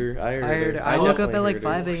I good. heard her. I heard I heard. her. I woke up definitely at like heard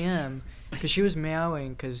her. 5 a.m. because she was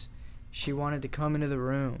meowing because she wanted to come into the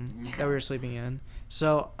room that we were sleeping in.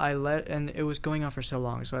 So and it was going on for so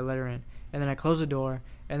long, so I let her in. And then I close the door,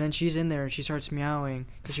 and then she's in there and she starts meowing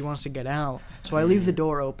because she wants to get out. So I leave the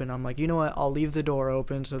door open. I'm like, you know what? I'll leave the door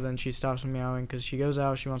open so then she stops meowing because she goes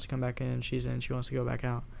out, she wants to come back in, she's in, she wants to go back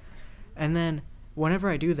out. And then whenever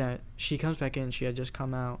I do that, she comes back in. She had just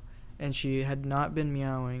come out, and she had not been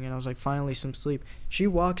meowing. And I was like, finally, some sleep. She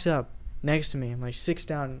walks up next to me and like sits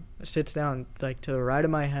down like to the right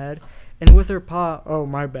of my head, and with her paw, oh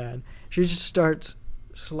my bad, she just starts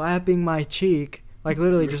slapping my cheek, like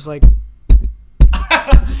literally just like.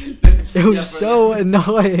 It was so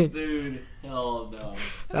annoying. dude, hell no.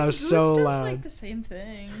 That was Goose so does, loud. like the same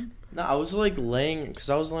thing. No, I was like laying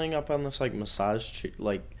up on this like massage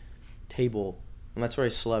like table, and that's where I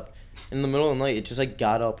slept. In the middle of the night, it just like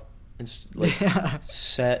got up and like Yeah.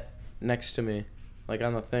 sat next to me, like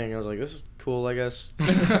on the thing. I was like, this is cool, I guess.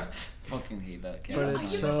 Fucking hate that cat. But Oh,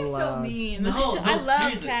 it's you so guys are so loud. mean. No, I love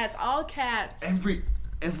seriously. cats. All cats.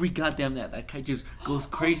 Every goddamn that cat just goes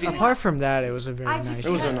crazy. Apart from that, it was a very I have nice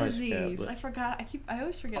It was a cat cat. nice cat, disease. but- I forgot. I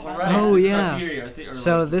always forget about Alright, that. Oh, this is yeah. Siberia, I think, or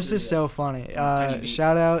So like this is Siberia. so funny. Tiny Meat.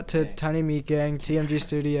 Shout out to Gang. Tiny Meat Gang, TMG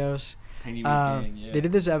Studios. Tiny Meat Gang, yeah. They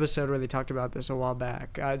did this episode where they talked about this a while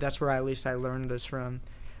back. That's where at least I learned this from.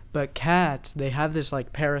 But cats, they have this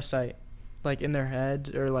like parasite, like in their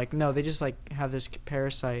heads, or like no, they just like have this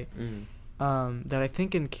parasite that I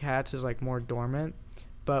think in cats is like more dormant.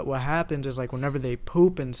 But what happens is like whenever they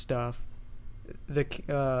poop and stuff,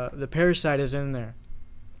 the parasite is in there,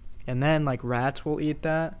 and then like rats will eat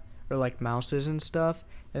that, or like mouses and stuff,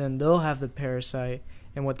 and then they'll have the parasite.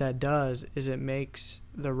 And what that does is it makes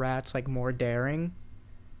the rats like more daring,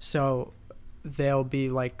 so they'll be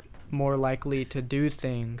like more likely to do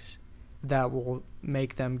things that will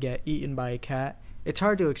make them get eaten by a cat. It's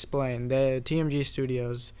hard to explain. The TMG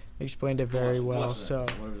Studios explained it very well. So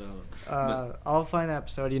I'll find the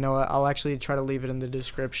episode. You know what? I'll actually try to leave it in the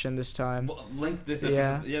description this time. Link this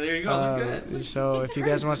Yeah. episode. Yeah, there you go. Look good. So if you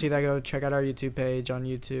guys want to see that, go check out our YouTube page on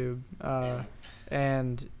YouTube.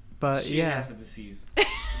 But she yeah. has a disease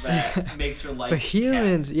that makes her like But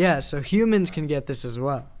humans, cats. yeah, so humans can get this as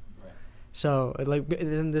well. Right. So,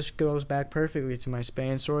 then this goes back perfectly to my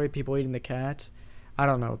Spain story, people eating the cat. I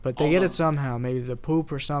don't know, but they get it somehow, maybe the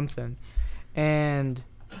poop or something. And,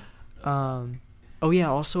 oh yeah,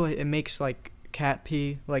 also it makes, like, cat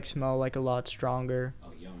pee, like, smell, like, a lot stronger.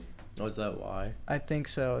 Oh, yummy. Oh, is that why? I think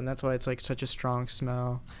so, and that's why it's, like, such a strong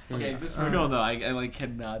smell. Okay, is this for real though? I like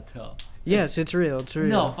cannot tell. Yes, it's real, it's real.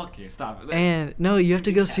 No, fuck you. Stop it. And no, you have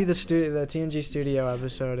to go see the TMG Studio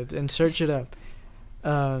episode and search it up.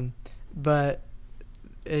 But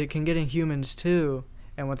it can get in humans too,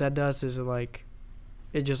 and what that does is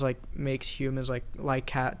it just like makes humans like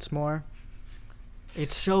cats more.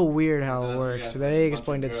 It's so weird how it works. They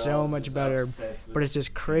explained it so much better, but it's this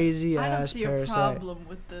crazy I don't ass see a parasite. problem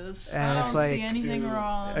with this. And I it's don't like, see anything dude,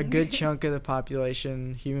 wrong. A good chunk of the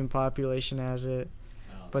population, human population, has it.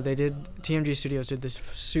 But TMG Studios did this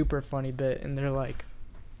super funny bit, and they're like,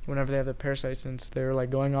 whenever they have the parasite, since they're like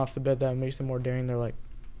going off the bed that makes them more daring, they're like,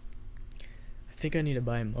 I think I need to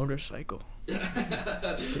buy a motorcycle. What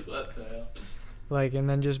the hell? Like, and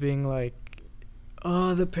then just being like,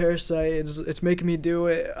 oh, the parasite, it's making me do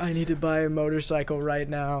it. I need to buy a motorcycle right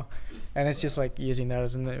now. And it's just like using that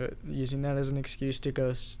as an excuse to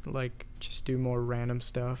go like just do more random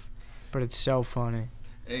stuff. But it's so funny.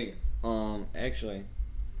 Hey, actually,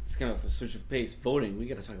 it's kind of a switch of pace. Voting. We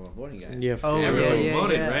gotta talk about voting, guys. Yeah. Oh, Everyone yeah,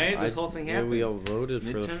 voted, yeah. right? This whole thing happened. Yeah, we all voted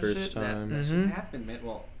for the Midterm first shit? time. That shit Mhm. happened, man.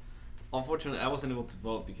 Well, unfortunately, I wasn't able to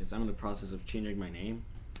vote because I'm in the process of changing my name,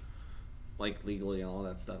 like legally and all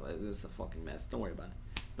that stuff. This is a fucking mess. Don't worry about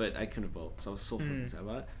it. But I couldn't vote, so I was so fucking sad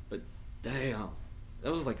about it. But damn,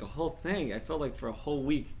 that was like a whole thing. I felt like for a whole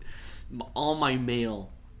week, all my mail,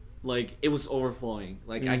 like it was overflowing.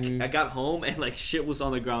 Like I got home and like shit was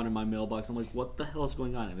on the ground in my mailbox. I'm like, what the hell is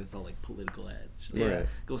going on? And it's all like political ads. Shit. Yeah. It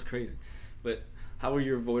goes crazy. But how were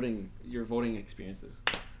your voting experiences?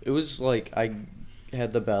 It was like I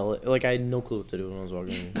had the ballot. Like I had no clue what to do when I was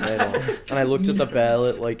walking at all. And I looked at the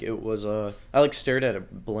ballot like it was I like stared at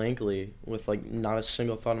it blankly with like not a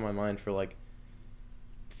single thought in my mind for like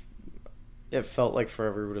it felt like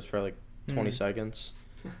forever, but it was probably like 20 seconds.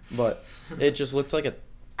 But it just looked like a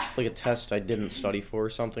like a test I didn't study for or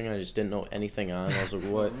something. I just didn't know anything on. I was like,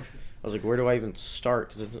 what? I was like, where do I even start?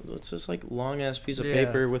 Because it's this like long ass piece of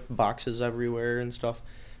paper with boxes everywhere and stuff.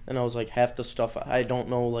 And I was like, half the stuff I don't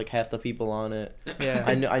know, like half the people on it. Yeah.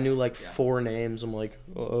 I knew like 4 names. I'm like,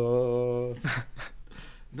 No,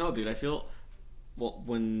 dude, I feel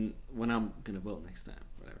when I'm gonna vote next time,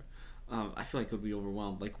 whatever. I feel like I would be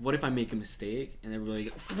overwhelmed. Like, what if I make a mistake and everybody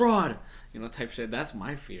like, fraud, type shit. That's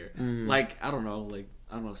my fear. Like, I don't know,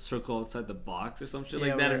 circle outside the box or some shit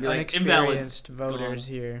like that, and be like, invalid. Inexperienced voters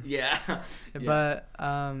here. Yeah. But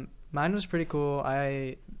mine was pretty cool.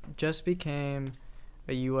 I just became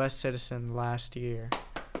a U.S. citizen last year,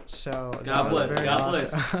 so God bless.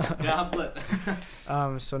 awesome. God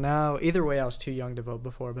bless. So now, either way, I was too young to vote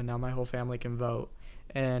before, but now my whole family can vote,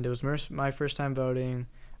 and it was my first time voting.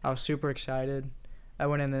 I was super excited. I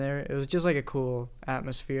went in there. It was just like a cool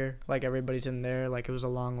atmosphere. Like everybody's in there. Like it was a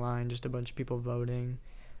long line, just a bunch of people voting.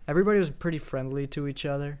 Everybody was pretty friendly to each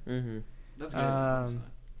other. mm-hmm. That's good.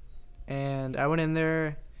 And I went in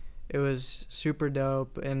there. It was super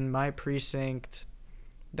dope. In my precinct,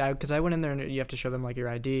 because I went in there and you have to show them like your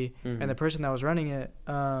ID. Mm-hmm. And the person that was running it,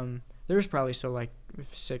 there was probably still like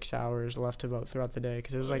 6 hours left to vote throughout the day,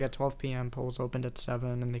 because it was like at 12 p.m. Polls opened at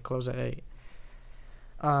 7 and they close at 8.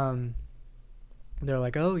 They're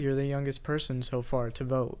like, oh, you're the youngest person so far to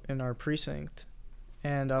vote in our precinct.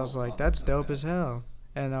 And I was like, that's dope as hell.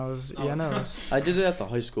 And I was, I did it at the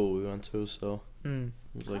high school we went to, so Mm.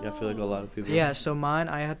 it was like, I feel like a lot of people. Yeah, so mine,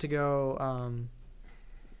 I had to go,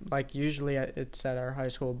 like usually it's at our high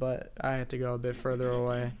school, but I had to go a bit further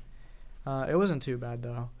away. It wasn't too bad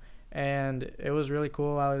though. And it was really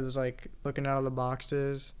cool. I was like looking out of the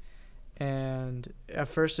boxes. And at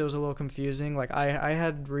first it was a little confusing. Like I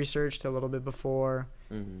had researched a little bit before.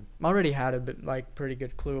 Mm-hmm. I already had a bit like pretty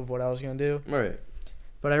good clue of what I was gonna do. Right.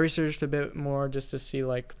 But I researched a bit more just to see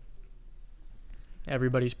like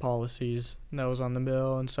everybody's policies that was on the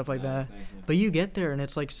bill and stuff like that. But you get there and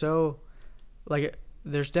it's like so, like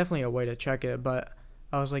there's definitely a way to check it. But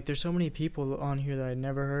I was like, there's so many people on here that I'd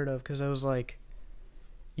never heard of, because I was like,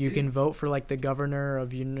 you can vote for like the governor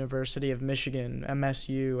of University of Michigan,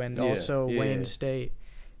 MSU, and also Wayne State.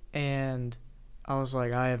 And I was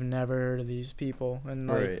like, I have never heard of these people. And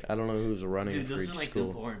like, Right. I don't know who's running Dude, for those each are like school.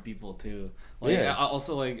 important people too. Like, Yeah. I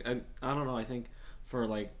also like I don't know. I think for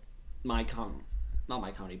like not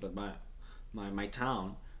my county, but my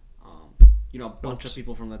town. A bunch of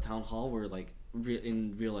people from the town hall were like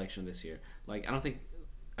in re-election this year. Like I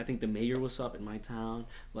think the mayor was up in my town.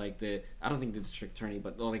 Like I don't think the district attorney,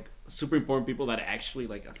 but like super important people that actually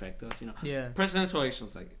like affect us. yeah. Presidential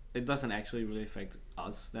elections, like it doesn't actually really affect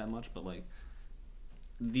us that much, but like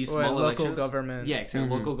these Or small local elections, government. yeah, exactly.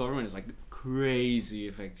 Mhm. Local government is like crazy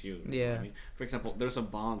affect you. You know what Yeah. I mean? For example, there's a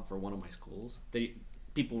bond for one of my schools.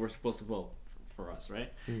 People were supposed to vote for us,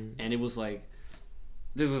 right? Mhm. And it was like,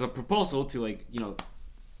 this was a proposal to like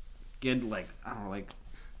get like I don't know like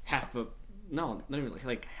not even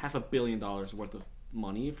like $500 million worth of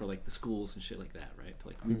money for like the schools and shit like that, right? To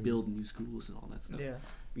like rebuild new schools and all that stuff. Yeah.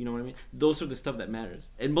 You know what I mean? Those are the stuff that matters,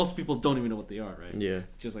 and most people don't even know what they are, right? Yeah.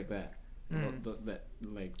 Just like that. That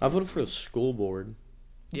like. I voted for the school board.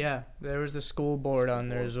 Yeah, there was the school board on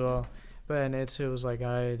there as well. But it was like,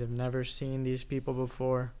 I have never seen these people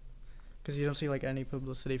before, because you don't see like any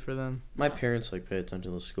publicity for them. My parents like pay attention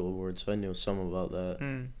to the school board, so I knew some about that.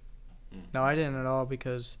 No, I didn't at all,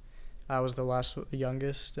 because I was the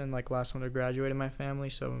youngest and like last one to graduate in my family,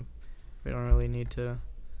 so we don't really need to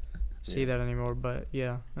see that anymore. But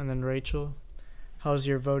yeah, and then Rachel, how's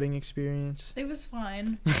your voting experience? It was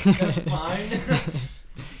fine. Fine.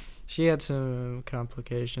 She had some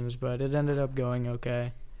complications, but it ended up going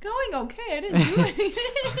okay. Going okay. I didn't do anything.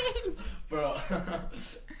 Bro.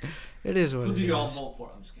 It is what Who it do you all is. vote for?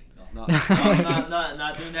 I'm just kidding. No,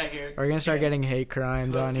 not doing that here. We're gonna start getting hate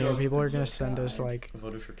crimed Let's on here. go. People are gonna send us like I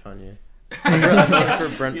voted for Kanye. I voted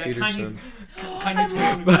for Brent Peterson. I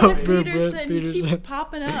love Vote Brent for Peterson. Brent He Peterson. keeps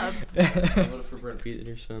popping up. I voted for Brent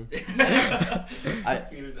Peterson.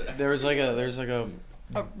 There's like a.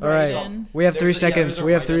 A All right, Russian. we have 3 seconds.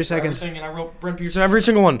 We have 3 seconds. And I wrote Brent Peterson every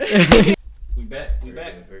single one. We bet.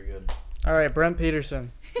 Very good. All right, Brent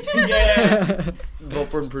Peterson. Yeah. Vote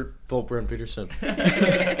Brent Peterson.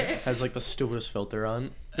 Has like the stupidest filter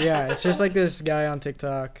on. Yeah, it's just like this guy on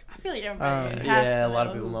TikTok. I feel like everybody has yeah, to a lot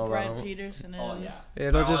of know people who know Brent about him. Peterson is. Oh yeah.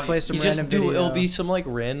 It'll just play some You random just do. video. It'll be some like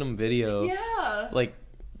random video. Yeah. Like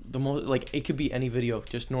the most like it could be any video,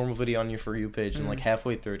 just normal video on your For You page, and like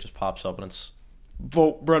halfway through it just pops up and it's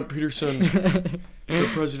vote Brent Peterson for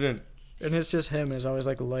president. And it's just him is always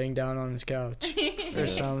like laying down on his couch or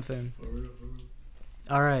something.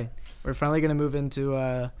 All right, we're finally gonna move into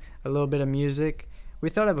a little bit of music. We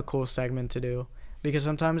thought of a cool segment to do because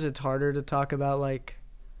sometimes it's harder to talk about like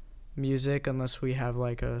music unless we have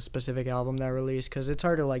like a specific album that released, because it's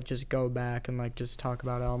hard to like just go back and like just talk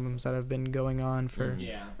about albums that have been going on for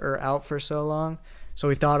or out for so long. So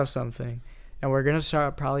we thought of something, and we're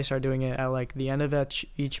gonna probably start doing it at like the end of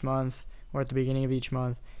each month or at the beginning of each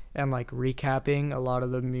month, and like recapping a lot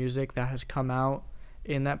of the music that has come out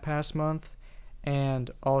in that past month. And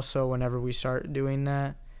also whenever we start doing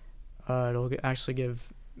that, it'll actually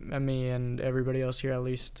give me and everybody else here at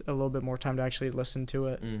least a little bit more time to actually listen to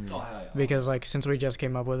it. Mm-hmm. Oh, hell yeah. Because like since we just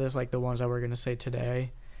came up with this, like the ones that we're gonna say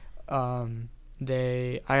today, I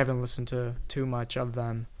haven't listened to too much of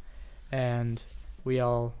them, and we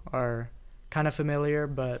all are kind of familiar,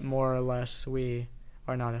 but more or less we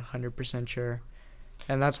are not 100% sure.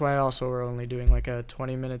 And that's why also we're only doing like a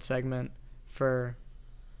 20-minute segment for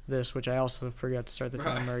this, which I also forgot to start the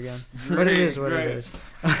timer again. But it is what it is.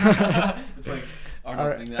 It's like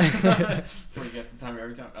Arnold's Alright. thing that before he gets the timer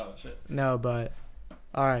every time. Oh shit. No, but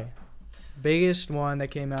all right. Biggest one that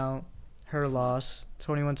came out, Her Loss,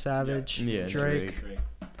 21 Savage, Yeah, Drake. Great.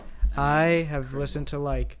 I have listened to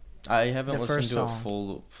like I haven't The listened first to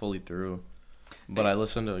song. it fully through, but I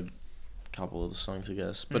listened to a couple of the songs, I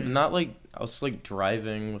guess. But Mhm. not like I was like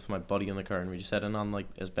driving with my buddy in the car, and we just had it on like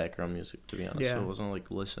as background music. To be honest, Yeah. so I wasn't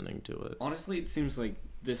like listening to it. Honestly, it seems like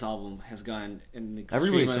this album has gotten an extreme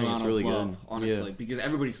Everybody's saying amount it's really of love, good. honestly, Yeah. because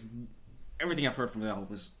everything I've heard from the album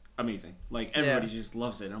is amazing. Like everybody just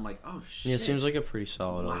loves it. And I'm like, oh shit. Yeah, it seems like a pretty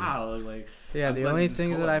solid album. wow. Like yeah. I'm The glad only this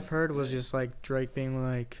things that I've collabs. heard was just like Drake being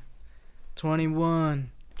like,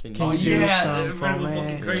 21. Can Can oh you do yeah, something for everyone was me?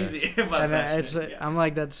 fucking crazy about And that it's shit. Yeah. I'm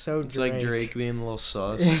like, that's so It's Drake. like Drake being a little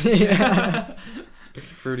sus. Yeah.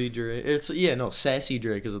 Fruity Drake. It's sassy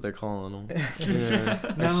Drake is what they're calling him. Yeah.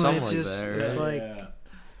 Or No, something it's like just that, it's right? like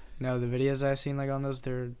no, the videos I've seen like on those,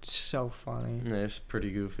 they're so funny. Yeah, it's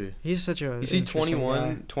pretty goofy. He's such a You see, interesting 21,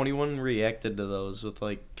 guy. 21 reacted to those with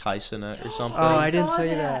like Kai Cenat or something. Oh, I didn't saw say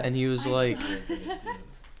that. that. And he was like, Yes.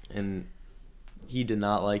 and he did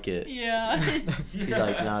not like it. Yeah. He's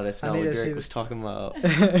like, nah, that's I not need what to see Drake this. was talking about.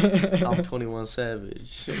 I'm 21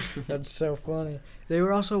 Savage. That's so funny. They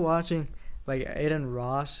were also watching like Aiden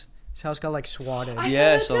Ross. His house got like swatted. I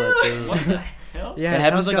saw saw that that too. What the hell? Yeah, It his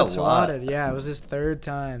happens house like got a lot. swatted. Yeah, it was his third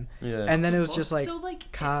time. Yeah. And then What it the was fuck? just like so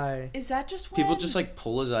like, Kai. is that just when People just like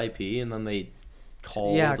pull his IP and then they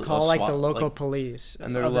call. Call like the SWAT, local like, police.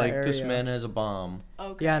 and they're of the like, this area. man has a bomb.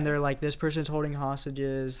 Okay. Yeah, and they're like, this person's holding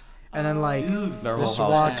hostages. And then like Dude, Their the whole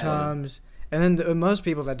SWAT house is comes. And then most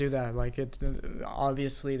people that do that, like it,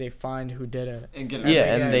 obviously they find who did it. And get Yeah,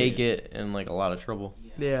 Yeah. and they get in like a lot of trouble.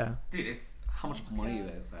 Yeah. Dude, it's how much money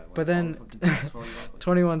is that? Like, But then how the fuck did this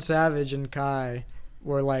 21 Savage and Kai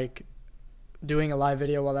were like doing a live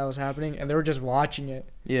video while that was happening, and they were just watching it.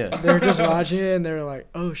 Yeah. They were just watching it, and they were like,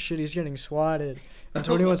 "Oh shit, he's getting swatted." And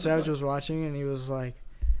 21 Savage was watching, and he was like,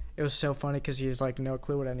 it was so funny because he's like no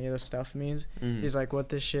clue what any of this stuff means. Mm. He's like, "What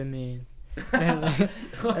this shit mean?"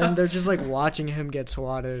 and they're just like watching him get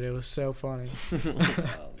swatted. It was so funny.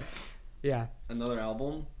 Yeah. Another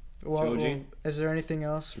album. Well, Joji? is there anything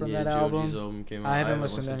else from Yeah, that Joji's album? came I out. haven't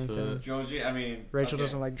listened to anything. it. Joji, I mean. Rachel okay.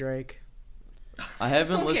 doesn't like Drake. I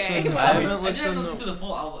haven't Okay, listened. well, I haven't I didn't listened. listen to the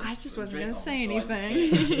full album. I just wasn't Drake gonna album, say so I just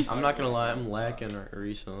anything. can't- I'm not gonna lie. I'm lacking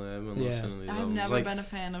recently. I haven't Yeah. listened to these I've albums. never Like been a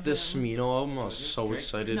fan of this him. Smino album, I was so Drake?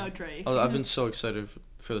 excited. No, Drake. I've been so excited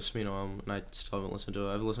for the Smino album, and I still haven't listened to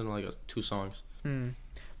it. I've listened to like 2 songs.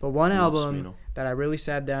 But one I love album Smino. that I really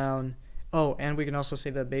sat down. Oh, and we can also say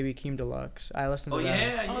the Baby Keem Deluxe. I listened to Oh that.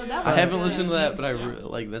 yeah, Oh, yeah. that I was haven't good. listened to that, but I Yeah.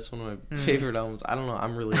 like that's one of my Mm. favorite albums. I don't know.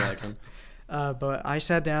 I'm really liking. But I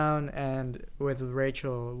sat down and with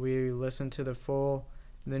Rachel, we listened to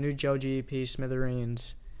the new Joji EP,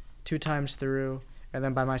 Smithereens, 2 times through. And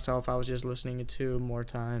then by myself, I was just listening to 2 more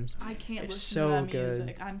times. I can't It's listen so to that good.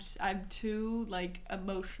 music. I'm too like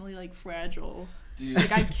emotionally like fragile. Dude,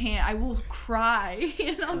 Like I can't. I will cry.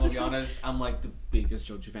 And I'm I'll gonna just. be honest. I'm like the biggest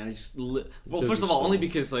Joji fan. I just well, Joji's first of all, so- only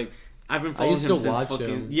because like I've been I following used him to since watch fucking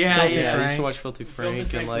him. yeah, Filthy yeah. I used Frank. to watch Filthy Frank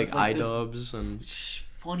Frank and like was, like, the- iDubbbz and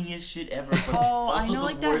Funniest shit ever. But Oh, I also know the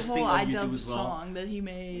like that worst whole thing on YouTube iDub as well. song that he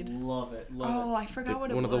made. Love it. Love Oh, I forgot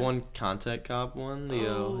what it one was. of the one Contact Cop one, the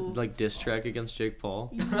Oh. like diss track against Jake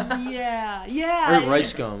Paul Yeah, yeah. or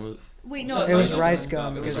Rice Gum. Wait, So no. It was Rice Rice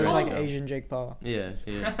Gum. Gum It because was there's Rice like Gum. Asian Jake Paul. Yeah.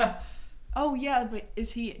 it. Oh yeah, but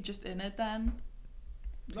is he just in it then?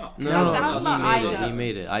 No. No, he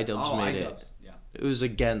made it. iDubbbz Oh, made iDubbbz, it. Yeah. It was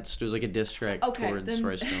like a diss track Okay, towards then-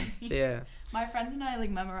 Rice Gum. Yeah. My friends and I like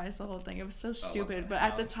memorized the whole thing. It was so stupid, the but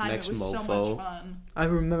at the hell? time Next it was so Mofo. much fun. I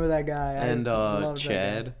remember that guy. And I loved that guy.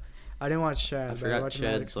 Chad. I didn't watch Chad. I but forgot watched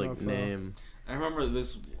Chad's Magic's like Mofo. name. I remember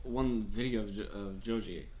this one video of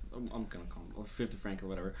Joji. I'm gonna call him, or 50 Frank or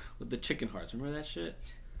whatever, with the chicken hearts. Remember that shit?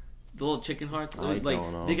 The little chicken hearts. I Like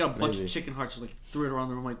don't know. they got a bunch Maybe. of chicken hearts, just like threw it around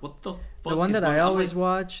the room. Like, what the fuck? The one is that going I on? always Like,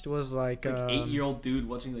 watched was like 8-year-old dude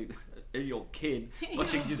watching like 8-year-old kid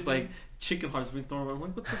watching just like chicken hearts being thrown around. I'm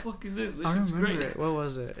like, what the fuck is this? This I shit's remember great. it. What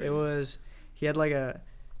was it? great. It was he had like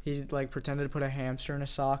he like pretended to put a hamster in a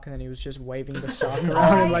sock and then he was just waving the sock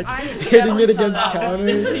around and like hitting it against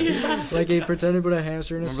counters. Yeah. Like he pretended to put a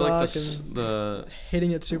hamster in a Remember like sock and the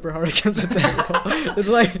hitting it super hard against the table. It's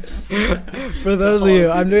like, for those of you,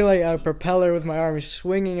 I'm doing like a propeller with my arm, he's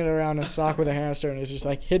swinging it around a sock with a hamster, and he's just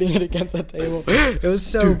like hitting it against the table. It was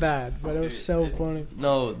so bad, but it was so funny.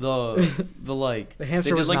 no the like The hamster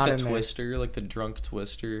they did was like not the in there. twister, like the drunk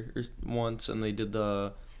twister once, and they did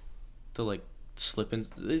the like slip and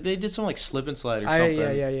they did some like slip and slide or something.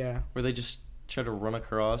 Yeah. Where they just tried to run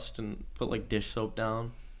across and put like dish soap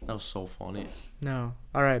down. That was so funny. No.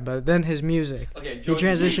 All right, but then his music. Okay, He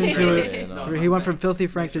transitioned to Yeah, it. no, He went from Filthy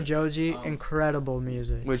Frank to Joji. Incredible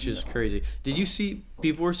music. Which is crazy. Did you see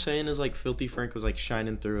people were saying is like Filthy Frank was like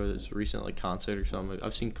shining through his recent like concert or something?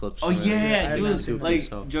 I've seen clips. Oh from it. yeah, I it know was too. like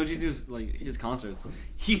So. Joji's news, like his concerts.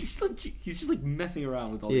 He's just like messing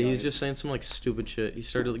around with all. Yeah, the he was audience. just saying some like stupid shit. He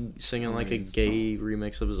started like, singing like a Hilarious. gay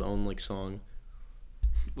remix of his own like song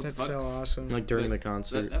What the That's fuck? so awesome. like during But the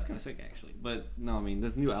concert. That's kind of sick actually. But no, I mean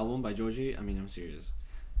this new album by Joji. I mean I'm serious.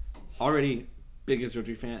 Already biggest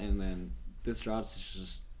Joji fan, and then this drops is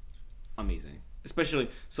just amazing. Especially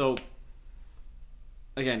so.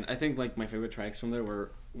 Again, I think like my favorite tracks from there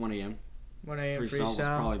were 1 a.m. 1 a.m. Freestyle was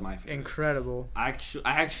probably my favorite. Incredible.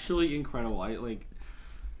 Actually incredible. I like.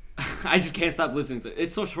 I just can't stop listening to it.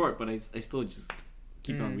 It's so short, but I still just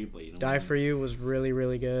keep it on replay. You know. Die For You was really,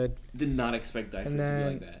 really good. Did not expect Die For And You to be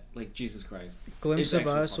then- like that. Like Jesus Christ. Glimpse It's of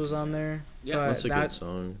actually Us was fucking on good. there. Yeah. but That's a that, good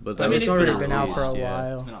song, but I that mean, was it's already pretty been out for a released, yeah.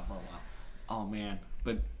 while. It's been out for a while. Oh man,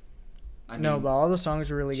 but I mean, No, but all the songs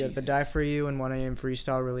were really good. The Jesus. Die For You and 1 a.m.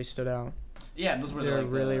 Freestyle really stood out. yeah, those were they're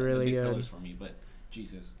like really, the really big good. pillars for me. But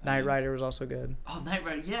Jesus, I Night mean- Rider was also good. Oh, Night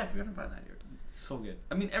Rider. Yeah, I forgot about Night Rider. So good.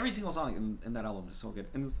 I mean, every single song in that album is so good,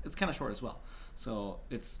 and it's kind of short as well. So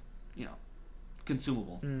it's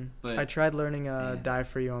consumable. But I tried learning man. Die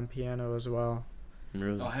For You on piano as well.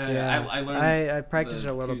 Really? oh hell yeah, I learned. I practiced the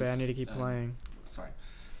it a little bit. I cues, need to keep playing. Sorry.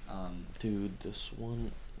 Dude, this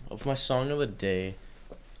one of my song of the day.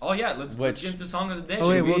 Oh yeah, let's Which- get into song of the day. Oh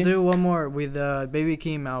wait, Should we'll we? do one more with the Baby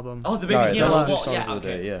Keem album. Oh, the baby Alright, yeah, then we'll do Deluxe. songs yeah, of the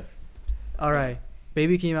day. okay. Yeah. All right,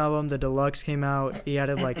 Baby Keem album. The deluxe came out. He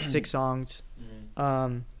added like 6 songs.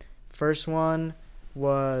 First one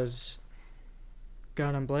was.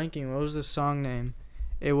 God, I'm blanking. What was the song name?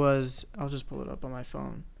 It was. I'll just pull it up on my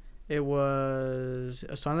phone. It was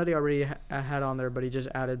a song that he already had on there, but he just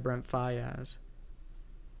added Brent Faiyaz.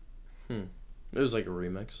 It was like a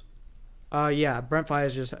remix. Yeah, Brent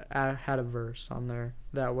Faiyaz just had a verse on there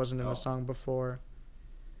that wasn't in Oh. the song before.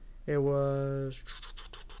 It was.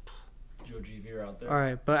 Joe G, if you're out there. All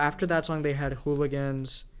right, but after that song, they had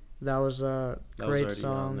Hooligans. That was a That great was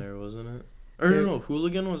already song. on there, wasn't it? Or no,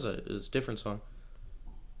 Hooligan was a different song.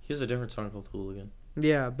 He has a different song called Hooligan.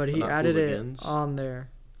 Yeah, but he not added Hooligans? it on there.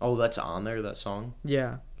 Oh, that's on there, that song?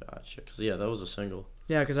 Yeah. Gotcha. Because, yeah, that was a single.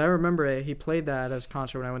 Yeah, because I remember it. He played that at his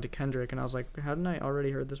concert when I went to Kendrick, and I was like, hadn't I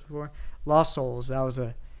already heard this before? Lost Souls, that was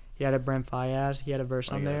a. He had a Brent Faiyaz. He had a verse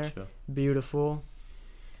on there. Gotcha. Beautiful.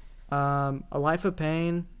 A Life of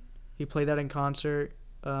Pain. He played that in concert.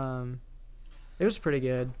 It was pretty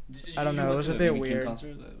good. I don't know, it was a bit weird.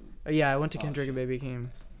 Yeah, I went to Oh, Kendrick shit. and Baby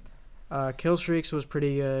Keem. Kill Streaks was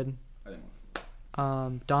pretty good.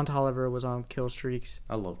 Don Toliver was on Kill Streaks.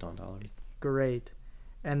 I love Don Toliver. Great.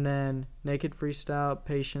 And then Naked Freestyle,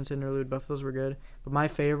 Patience Interlude, both of those were good. But my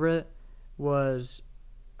favorite was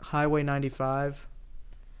Highway 95.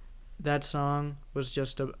 That song was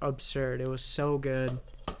just absurd. It was so good.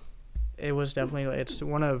 It was definitely, it's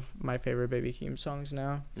one of my favorite Baby Keem songs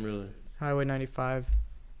now. Really? Highway 95.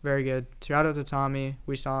 Very good. Shout out to Tommy.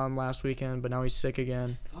 We saw him last weekend, but now he's sick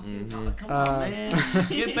again. Come on, man.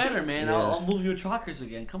 Get better, man. Yeah. I'll move your chakras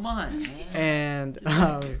again. Come on, man.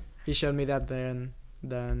 And he showed me that then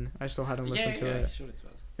I still hadn't listened to it. Showed it to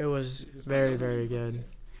us. It was It was very, my very favorite. good.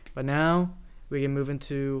 But now we can move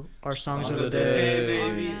into our songs of the day.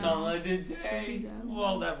 baby. Yeah. Song of the day.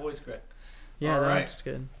 Well, that voice crack. Yeah, All right. that's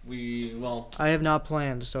good. Well, I have not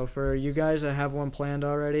planned, so for you guys that have one planned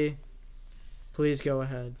already, please go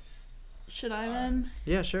ahead. Should I then?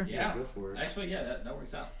 Yeah, sure. yeah. go for it. Actually, yeah, that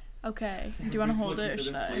works out. Okay. Do you want to hold it or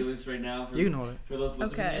should I? Playlist right now for, You can hold it. for those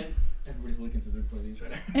listening Okay. in. Everybody's looking through their playlist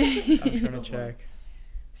right now. I'm trying to check.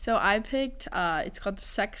 So I picked, it's called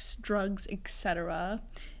Sex, Drugs, Etc.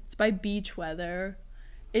 It's by Beach Weather.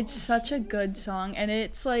 It's such a good song, and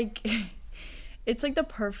it's like, it's like the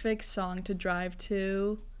perfect song to drive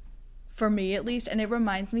to, for me at least, and it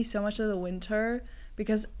reminds me so much of the winter,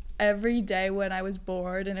 because every day when I was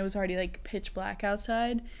bored and it was already like pitch black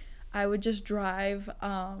outside, I would just drive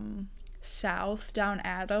south down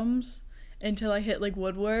Adams until I hit like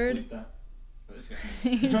Woodward.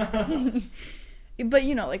 But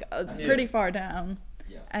you know, like pretty far down.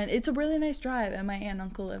 Yeah. And it's a really nice drive, and my aunt and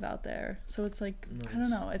uncle live out there, so it's like I don't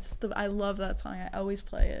know. I love that song. I always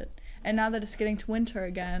play it, and now that it's getting to winter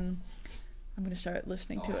again, I'm gonna start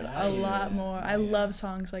listening to it a lot more. I love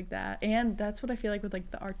songs like that, and that's what I feel like with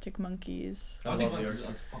like the Arctic Monkeys. I love the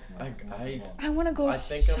Arctic. I want to go. I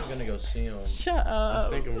think I'm gonna go see them. Shut up.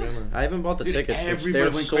 I think I'm gonna. I haven't bought the Dude, tickets. Which everybody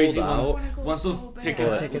they're went sold crazy out. once those so bad.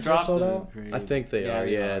 tickets Tickets are dropped. sold out? I think they are.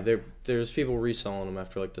 Yeah, they there's people reselling them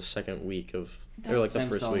after like the second week of, or like the That's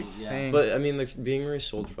first week. Dang. But I mean, they're being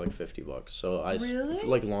resold for like $50. So Really? for,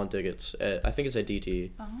 like lawn tickets. I think it's at DT.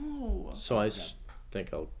 Oh. So I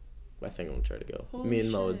think I'm gonna try to go. Holy Me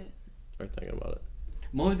and Mo shit. are thinking about it.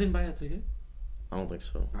 Mo didn't buy a ticket. I don't think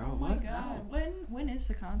so. Bro, Oh my god. When is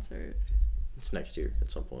the concert? It's next year at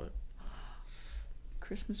some point.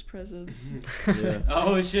 Christmas present. Yeah.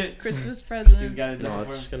 Oh shit. Christmas She's present. got it No, done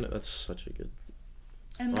it's for him. that's such a good.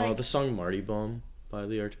 And Oh, like the song "Marty Bum" by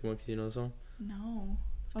the Arctic Monkeys. You know the song? no.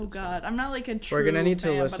 Oh Good song. god. I'm not like a true We're gonna need to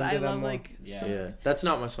fan, listen but to I them love more. like Yeah. some- Yeah, that's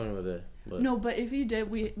not my song of the day. But No, but if you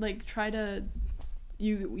did, we like try to.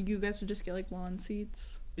 You guys would just get like lawn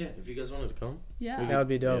seats. yeah, if you guys wanted to come, Yeah. That would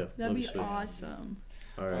be dope. That'd be sweet. awesome.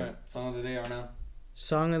 All right. Alright, song of the day, Arnaud.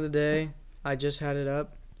 Song of the day. I just had it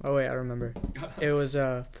up. Oh wait, I remember. It was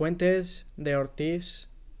Fuentes de Ortiz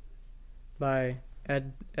by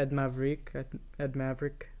Ed Maverick. Ed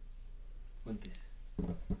Maverick. Fuentes.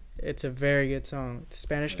 It's a very good song. It's a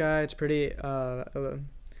Spanish guy. It's pretty.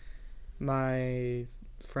 My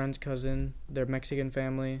friend's cousin, their Mexican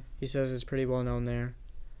family. He says it's pretty well known there,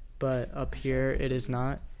 but up here it is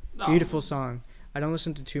not. Beautiful song. I don't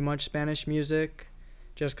listen to too much Spanish music,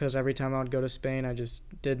 just because every time I would go to Spain, I just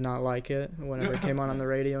did not like it whenever it came on the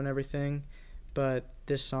radio and everything. But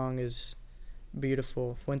this song is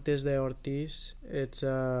beautiful. Fuentes de Ortiz. It's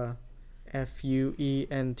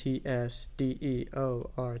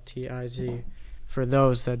FUENTSDEORTIZ. For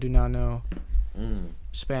those that do not know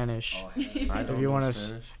Spanish. I don't If you know wanna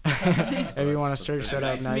Spanish. If you want to search that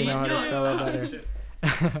up, now you know how to spell it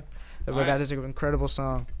better. But that is an incredible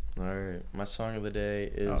song. All right, my song of the day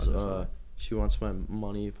is this one. "She Wants My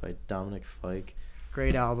Money" by Dominic Fike.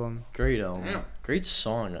 Great album. Great album, Yeah. great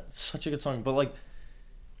song. It's such a good song, but like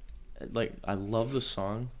I love the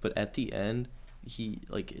song, but at the end,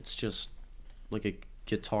 it's just like a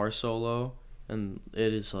guitar solo, and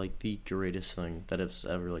it is like the greatest thing that has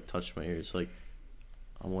ever like touched my ears. Like,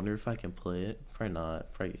 I wonder if I can play it. Probably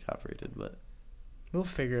not. Probably get copyrighted, but We'll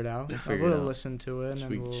figure it out. figure it We'll out. listen to it.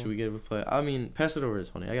 And then should we give it a play? I mean, pass it over to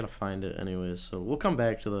Tony. I gotta find it anyways, so we'll come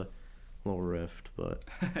back to the little rift, but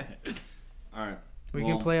Alright. we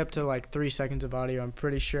can play up to like 3 seconds of audio, I'm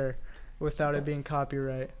pretty sure, without it being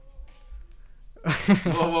copyright.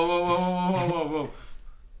 Whoa.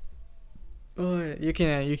 Oh, you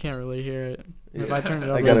can't really hear it. If I turn it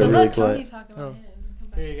up, I gotta Don't really let Tony play. talk Oh. about his and come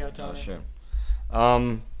back. Here you go, Oh, Tony.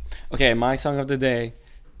 sure. Okay, my song of the day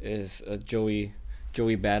is Joey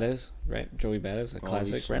Badass, right? Joey Badass, a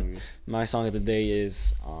classic, right? My song of the day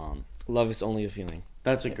is "Love Is Only a Feeling."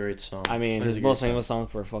 That's a great song. I mean, That is his a great most song. famous song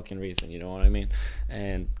for a fucking reason, you know what I mean?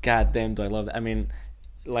 And goddamn, do I love that? I mean,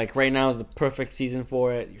 like right now is the perfect season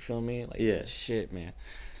for it. You feel me? Like, Yeah. shit, man.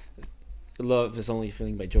 "Love Is Only a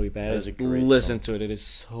Feeling" by Joey Badass. is a great Listen song. to it; it is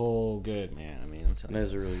so good, man. I mean, I'm telling That you.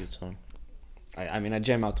 is a really good song. I mean, I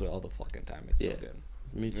jam out to it all the fucking time. It's Yeah. so good.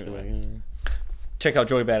 Me too. Yeah. Check out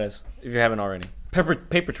Joey Badass if you haven't already.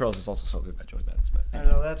 Paper Trails is also so good by Joey Badass. But I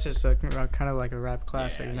know that's just kind of like a rap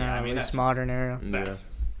classic Yeah, now, yeah, I mean, in that's this just- modern era. Yeah.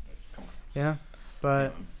 Yeah,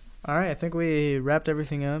 but all right, I think we wrapped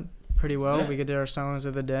everything up pretty well. Yeah. We did our songs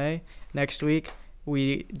of the day. Next week,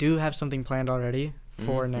 we do have something planned already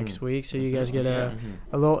for next week, so you guys get a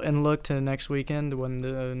little in look to next weekend when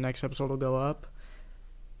the next episode will go up.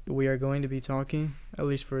 We are going to be talking, at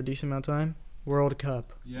least for a decent amount of time, World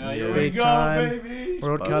Cup. yeah, here we Big go, time. baby.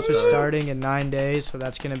 World Cup is starting in 9 days, so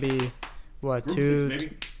that's going to be, what, Group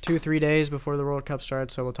stage, baby. 3 days before the World Cup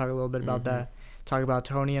starts, so we'll talk a little bit about that. Talk about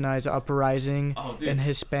Tony and I's uprising Oh, in dude.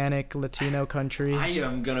 Hispanic, Latino countries. I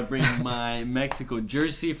am gonna bring my Mexico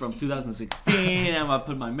jersey from 2016. I'm gonna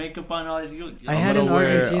put my makeup on. All I that. had an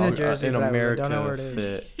Argentina jersey, in but I America don't know where it is.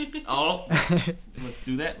 fit. Oh, let's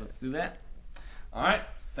do that. All right.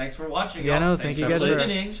 Thanks for watching. Yeah, y'all. no, Thanks thank you guys for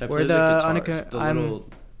listening. Should I We're play the guitar? unac- The I'm- little-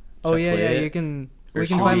 Oh should I yeah, play yeah. it? You can. Or We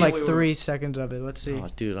can should find we- like wait, 3 seconds of it. Let's see. Oh,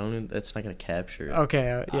 dude, I don't. It's not gonna capture it.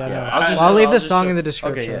 Okay, yeah, no. I'll I'll leave the just song show- in the Okay,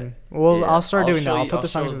 description. yeah. Well, Yeah, I'll start doing that. show I'll you- put the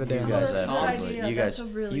show songs of the you day. guys Oh, that's a after, good but idea. you That's guys,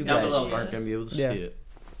 a really you good guys idea. aren't gonna be able to Yeah. see it.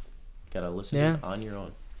 Gotta listen Yeah. to it on your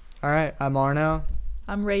own. All right, I'm Arno.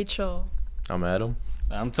 I'm Rachel. I'm Adam.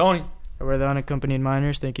 I'm Tony. We're the Unaccompanied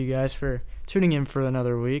Minors. Thank you guys for tuning in for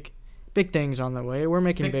another week. Big things on the way. We're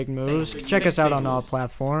making big moves. Check us out on all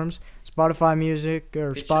platforms. Spotify Music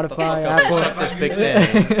or Spotify, Apple. Shut this big thing.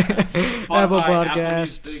 Apple Spotify,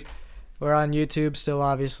 Podcasts. Music. We're on YouTube still,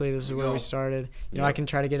 obviously. This is where Yo. we started. You know, Yeah. I can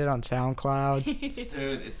try to get it on SoundCloud.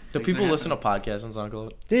 Dude, Do people listen to podcasts on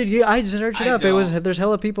SoundCloud? Dude, I searched it I up. It was don't. there's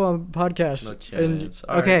hella people on podcasts. No And- chance.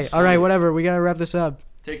 All right, okay, all right, sweet. whatever. We gotta wrap this up.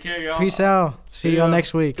 Take care, y'all. Peace out. See y'all ya.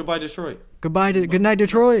 next week. Goodbye, Detroit. Good night,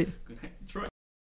 Detroit.